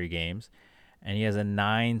those 3 games. And he has a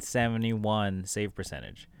 .971 save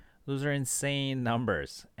percentage. Those are insane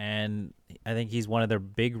numbers. And I think he's one of the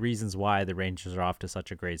big reasons why the Rangers are off to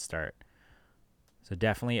such a great start. So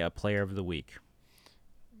definitely a player of the week.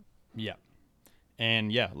 Yeah.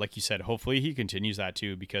 And yeah, like you said, hopefully he continues that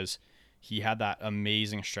too, because he had that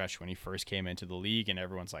amazing stretch when he first came into the league and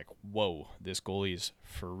everyone's like, whoa, this goalie's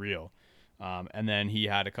for real. And then he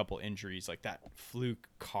had a couple injuries, like that fluke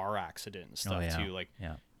car accident and stuff too. Like,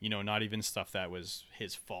 not even stuff that was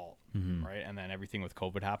his fault, right? And then everything with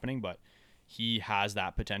COVID happening, but he has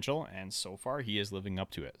that potential, and so far he is living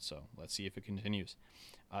up to it. So let's see if it continues.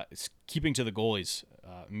 Keeping to the goalies,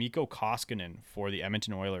 Mikko Koskinen for the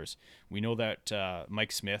Edmonton Oilers. We know that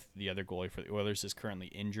Mike Smith, the other goalie for the Oilers, is currently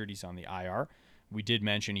injured. He's on the IR. We did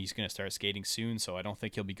mention he's going to start skating soon, so I don't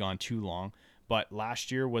think he'll be gone too long. But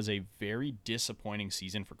last year was a very disappointing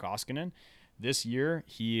season for Koskinen. This year,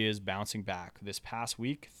 he is bouncing back. This past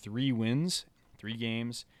week, 3 wins, 3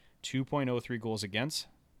 games, 2.03 goals against,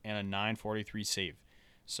 and a .943 save.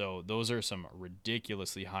 So those are some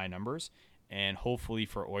ridiculously high numbers. And hopefully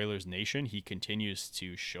for Oilers Nation, he continues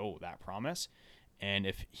to show that promise. And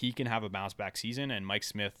if he can have a bounce back season and Mike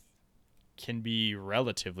Smith can be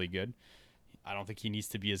relatively good, I don't think he needs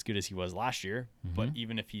to be as good as he was last year, but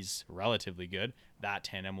even if he's relatively good, that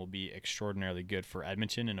tandem will be extraordinarily good for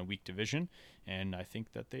Edmonton in a weak division. And I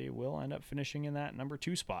think that they will end up finishing in that number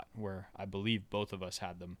 2 spot where I believe both of us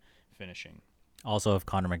had them finishing. Also, if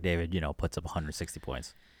Connor McDavid, puts up 160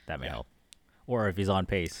 points, that may help. Or if he's on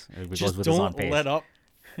pace. Just don't let up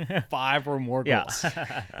 5 or more goals.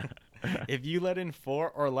 If you let in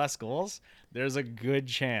 4 or less goals, there's a good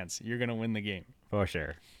chance you're going to win the game. For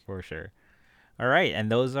sure. All right, and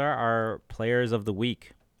those are our players of the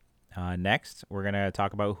week. Next, we're going to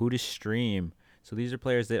talk about who to stream. So these are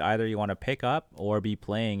players that either you want to pick up or be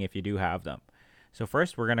playing if you do have them. So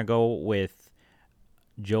first, we're going to go with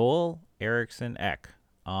Joel Eriksson Ek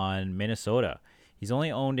on Minnesota. He's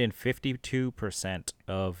only owned in 52%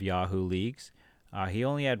 of Yahoo leagues. He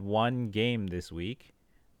only had one game this week,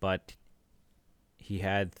 but he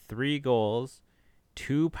had 3 goals,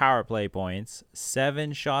 2 power play points,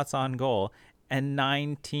 7 shots on goal, and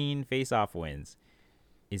 19 faceoff wins.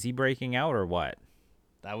 Is he breaking out or what?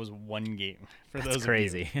 That was one game. That's those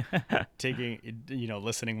crazy.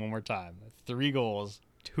 Listening one more time. 3 goals,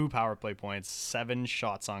 2 power play points, 7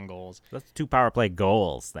 shots on goals. That's 2 power play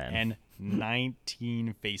goals then. And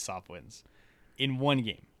 19 faceoff wins in one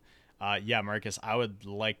game. Marcus, I would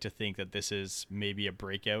like to think that this is maybe a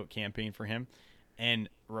breakout campaign for him. And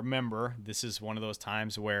remember, this is one of those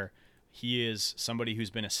times where he is somebody who's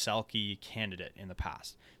been a Selke candidate in the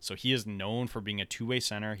past. So he is known for being a two-way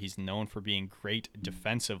center. He's known for being great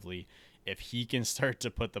defensively. If he can start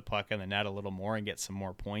to put the puck in the net a little more and get some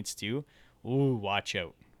more points too, watch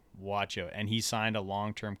out. Watch out. And he signed a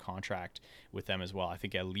long-term contract with them as well. I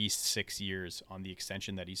think at least 6 years on the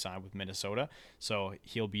extension that he signed with Minnesota. So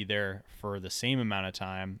he'll be there for the same amount of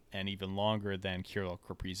time and even longer than Kirill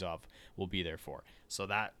Kaprizov will be there for. So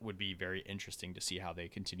that would be very interesting to see how they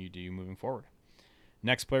continue to do moving forward.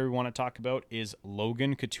 Next player we want to talk about is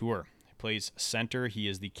Logan Couture. He plays center. He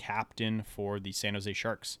is the captain for the San Jose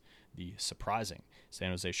Sharks, the surprising San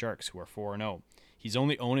Jose Sharks, who are 4-0. He's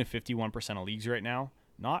only owned in 51% of leagues right now.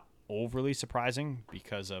 Not overly surprising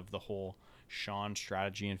because of the whole Sean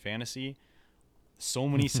strategy in fantasy. So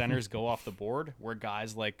many centers go off the board where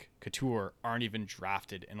guys like Couture aren't even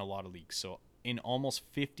drafted in a lot of leagues. So in almost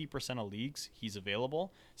 50% of leagues, he's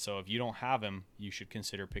available. So if you don't have him, you should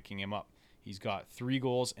consider picking him up. He's got 3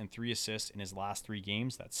 goals and 3 assists in his last 3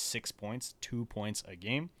 games. That's 6 points, 2 points a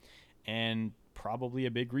game, and probably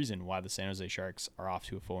a big reason why the San Jose Sharks are off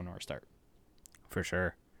to a 4-0 start. For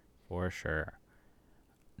sure.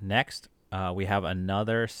 Next, we have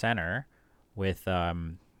another center with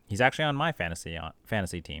he's actually on my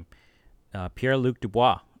fantasy team. Pierre-Luc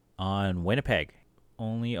Dubois on Winnipeg,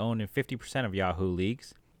 only owned in 50% of Yahoo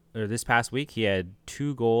leagues. This past week, he had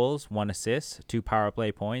 2 goals, 1 assist, 2 power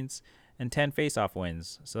play points, and 10 faceoff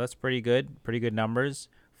wins. So that's pretty good numbers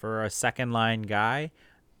for a second line guy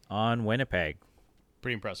on Winnipeg.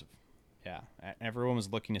 Pretty impressive. Yeah, everyone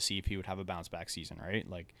was looking to see if he would have a bounce back season, right?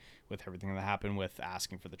 Like with everything that happened with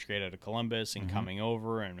asking for the trade out of Columbus and coming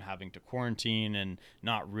over and having to quarantine and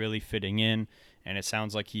not really fitting in. And it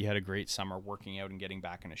sounds like he had a great summer working out and getting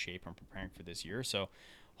back into shape and preparing for this year. So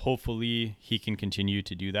hopefully he can continue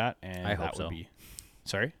to do that. And I hope so.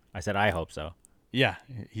 Sorry? I said I hope so. Yeah,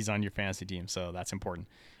 he's on your fantasy team, so that's important.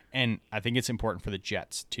 And I think it's important for the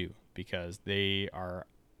Jets too, because they are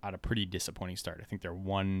at a pretty disappointing start. I think they're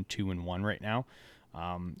 1-2-1 right now.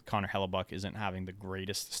 Connor Hellebuck isn't having the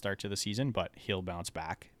greatest start to the season, but he'll bounce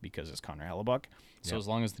back because it's Connor Hellebuck. So as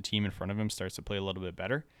long as the team in front of him starts to play a little bit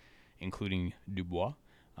better, including Dubois,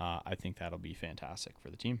 I think that'll be fantastic for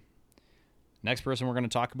the team. Next person we're going to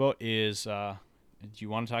talk about is, do you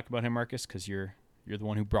want to talk about him, Marcus? Because you're the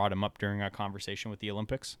one who brought him up during our conversation with the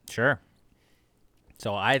Olympics. Sure.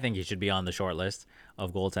 So I think he should be on the short list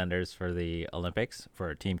of goaltenders for the Olympics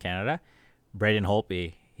for Team Canada. Braden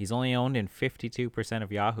Holtby, he's only owned in 52%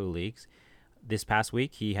 of Yahoo leagues. This past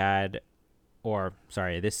week this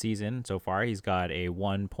season so far, he's got a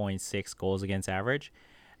 1.6 goals against average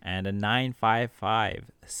and a 9.55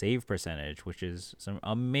 save percentage, which is some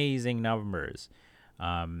amazing numbers.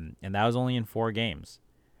 And that was only in 4 games.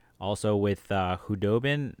 Also with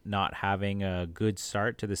Hudobin not having a good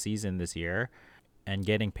start to the season this year, and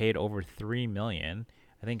getting paid over $3 million,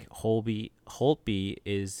 I think Holtby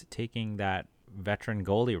is taking that veteran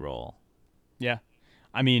goalie role. Yeah,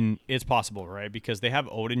 I mean it's possible, right? Because they have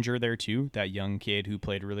Oettinger there too, that young kid who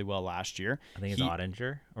played really well last year. I think it's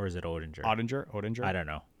Oettinger, or is it Oettinger? Oettinger. I don't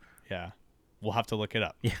know. Yeah, we'll have to look it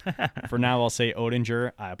up. For now, I'll say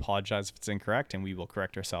Oettinger. I apologize if it's incorrect, and we will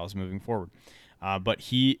correct ourselves moving forward. But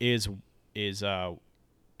he is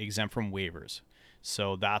exempt from waivers.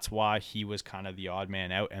 So that's why he was kind of the odd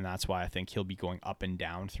man out, and that's why I think he'll be going up and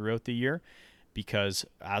down throughout the year, because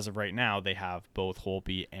as of right now, they have both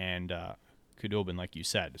Holtby and Khudobin, like you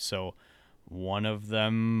said. So one of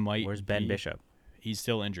them might Where's Ben Bishop? He's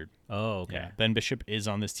still injured. Oh, okay. Yeah, Ben Bishop is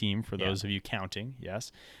on this team, for those of you counting,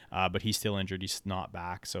 yes. But he's still injured. He's not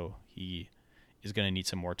back, so he is going to need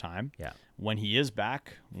some more time. Yeah. When he is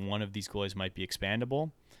back, one of these goalies might be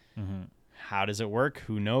expandable. Mm-hmm. How does it work?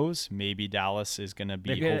 Who knows? Maybe Dallas is going to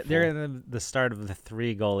be hopeful. They're in the start of the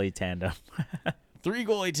 3 goalie tandem. 3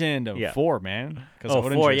 goalie tandem. Yeah. 4, man. Oh,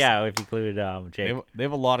 4, yeah, if you include Jake. They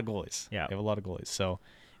have a lot of goalies. Yeah. They have a lot of goalies. So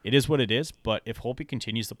it is what it is. But if Holtby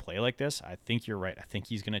continues to play like this, I think you're right. I think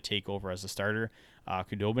he's going to take over as a starter.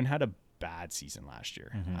 Khudobin had a bad season last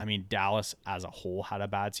year. Mm-hmm. I mean, Dallas as a whole had a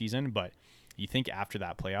bad season, but you think after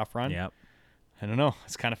that playoff run, Yep. I don't know.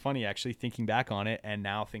 It's kind of funny actually thinking back on it and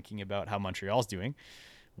now thinking about how Montreal's doing,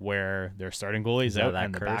 where their starting goalie's out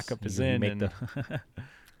and the backup is in. And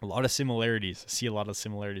a lot of similarities. I see a lot of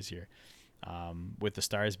similarities here with the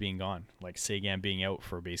Stars being gone, like Sagan being out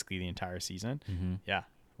for basically the entire season. Mm-hmm. Yeah.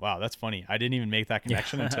 Wow, that's funny. I didn't even make that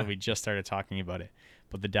connection until we just started talking about it.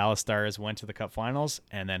 But the Dallas Stars went to the Cup Finals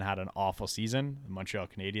and then had an awful season. The Montreal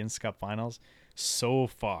Canadiens Cup Finals. So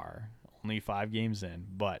far, only 5 games in,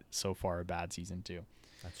 but so far a bad season too.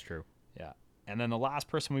 That's true. Yeah. And then the last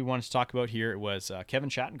person we wanted to talk about here was Kevin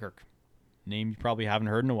Shattenkirk. Name you probably haven't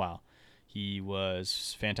heard in a while. He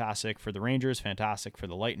was fantastic for the Rangers, fantastic for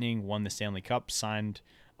the Lightning, won the Stanley Cup, signed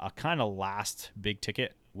a kind of last big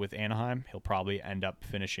ticket with Anaheim. He'll probably end up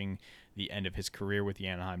finishing the end of his career with the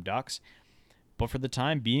Anaheim Ducks. But for the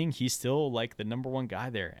time being, he's still like the number 1 guy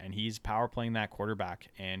there, and he's power playing that quarterback.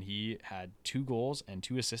 And he had 2 goals and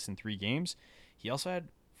 2 assists in 3 games. He also had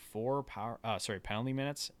 4 penalty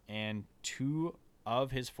minutes, and 2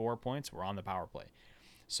 of his 4 points were on the power play.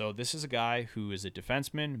 So this is a guy who is a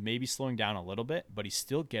defenseman, maybe slowing down a little bit, but he's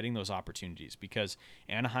still getting those opportunities because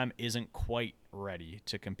Anaheim isn't quite ready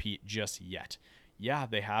to compete just yet. Yeah,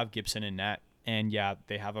 they have Gibson and net, and yeah,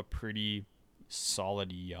 they have a pretty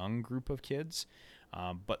solid young group of kids,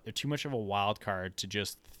 but they're too much of a wild card to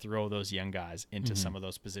just throw those young guys into some of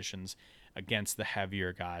those positions against the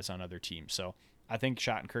heavier guys on other teams. So I think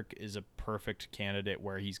Shattenkirk is a perfect candidate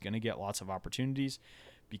where he's going to get lots of opportunities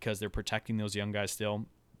because they're protecting those young guys still.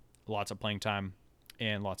 Lots of playing time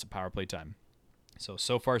and lots of power play time.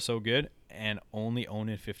 So far so good, and only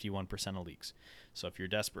owned in 51% of leagues. So if you're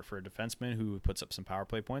desperate for a defenseman who puts up some power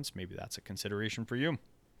play points, maybe that's a consideration for you.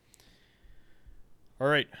 All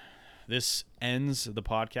right, this ends the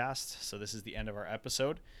podcast. So this is the end of our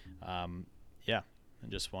episode. I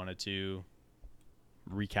just wanted to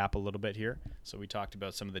recap a little bit here. So we talked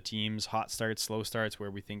about some of the teams, hot starts, slow starts,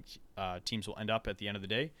 where we think teams will end up at the end of the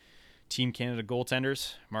day. Team Canada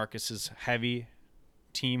goaltenders. Marcus's heavy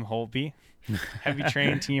team Holtby. Heavy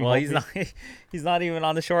train team well, Holtby. he's not even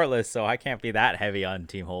on the short list, so I can't be that heavy on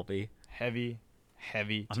Team Holtby. Heavy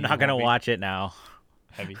I'm not going to watch it now.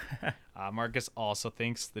 Heavy. Marcus also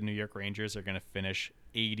thinks the New York Rangers are going to finish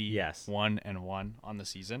 81-1 on the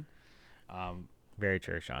season. Very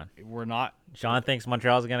true, Sean. We're not. Sean thinks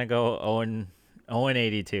Montreal's going to go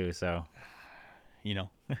 0-82, so. You know.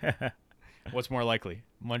 What's more likely?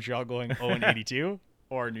 Montreal going 0-82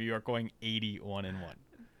 or New York going 81-1?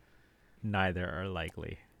 Neither are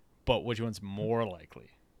likely. But which one's more likely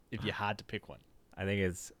if you had to pick one? I think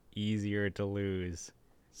it's easier to lose.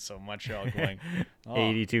 So Montreal going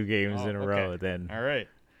 82 games in a row than all right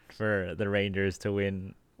for the Rangers to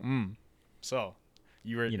win. So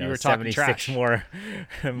you were talking 76 trash.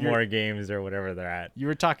 more games or whatever they're at. You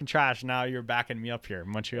were talking trash. Now you're backing me up here.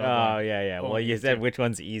 Montreal. Oh yeah. Well, you said which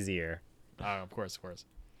one's easier. Of course.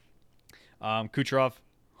 Kucherov,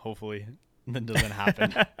 hopefully that doesn't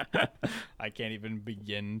happen. I can't even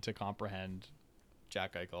begin to comprehend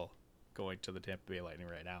Jack Eichel going to the Tampa Bay Lightning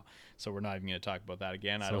right now. So we're not even going to talk about that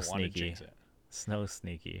again. I don't want to jinx it. So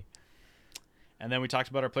sneaky. And then we talked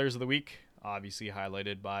about our players of the week, obviously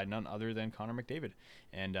highlighted by none other than Connor McDavid,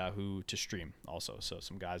 and who to stream also. So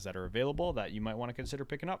some guys that are available that you might want to consider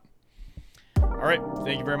picking up. All right.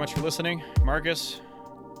 Thank you very much for listening. Marcus,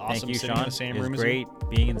 awesome. Thank you, sitting Sean. in the same it was room great as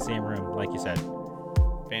being in the same room, like you said.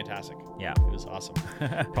 Fantastic. Yeah. It was awesome.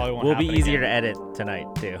 Probably won't will be happen easier again. to edit tonight,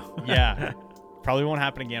 too. Yeah. Probably won't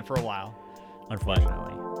happen again for a while.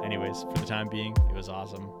 Unfortunately. Anyways, for the time being, it was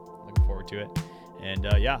awesome. Looking forward to it. And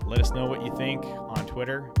let us know what you think on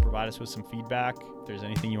Twitter. Provide us with some feedback. If there's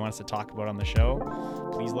anything you want us to talk about on the show,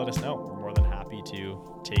 please let us know. We're more than happy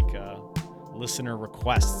to take listener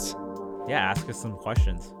requests. Yeah, ask us some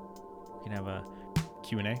questions. We can have a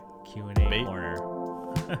Q&A Debate corner.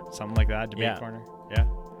 Something like that. Debate corner. Yeah.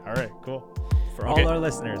 All right, cool. For all our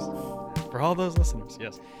listeners. For all those listeners,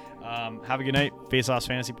 yes. Have a good night. Face Offs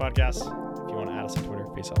Fantasy Podcast. If you want to add us on Twitter,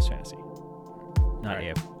 Face Offs Fantasy. Not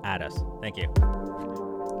you. Add us. Thank you.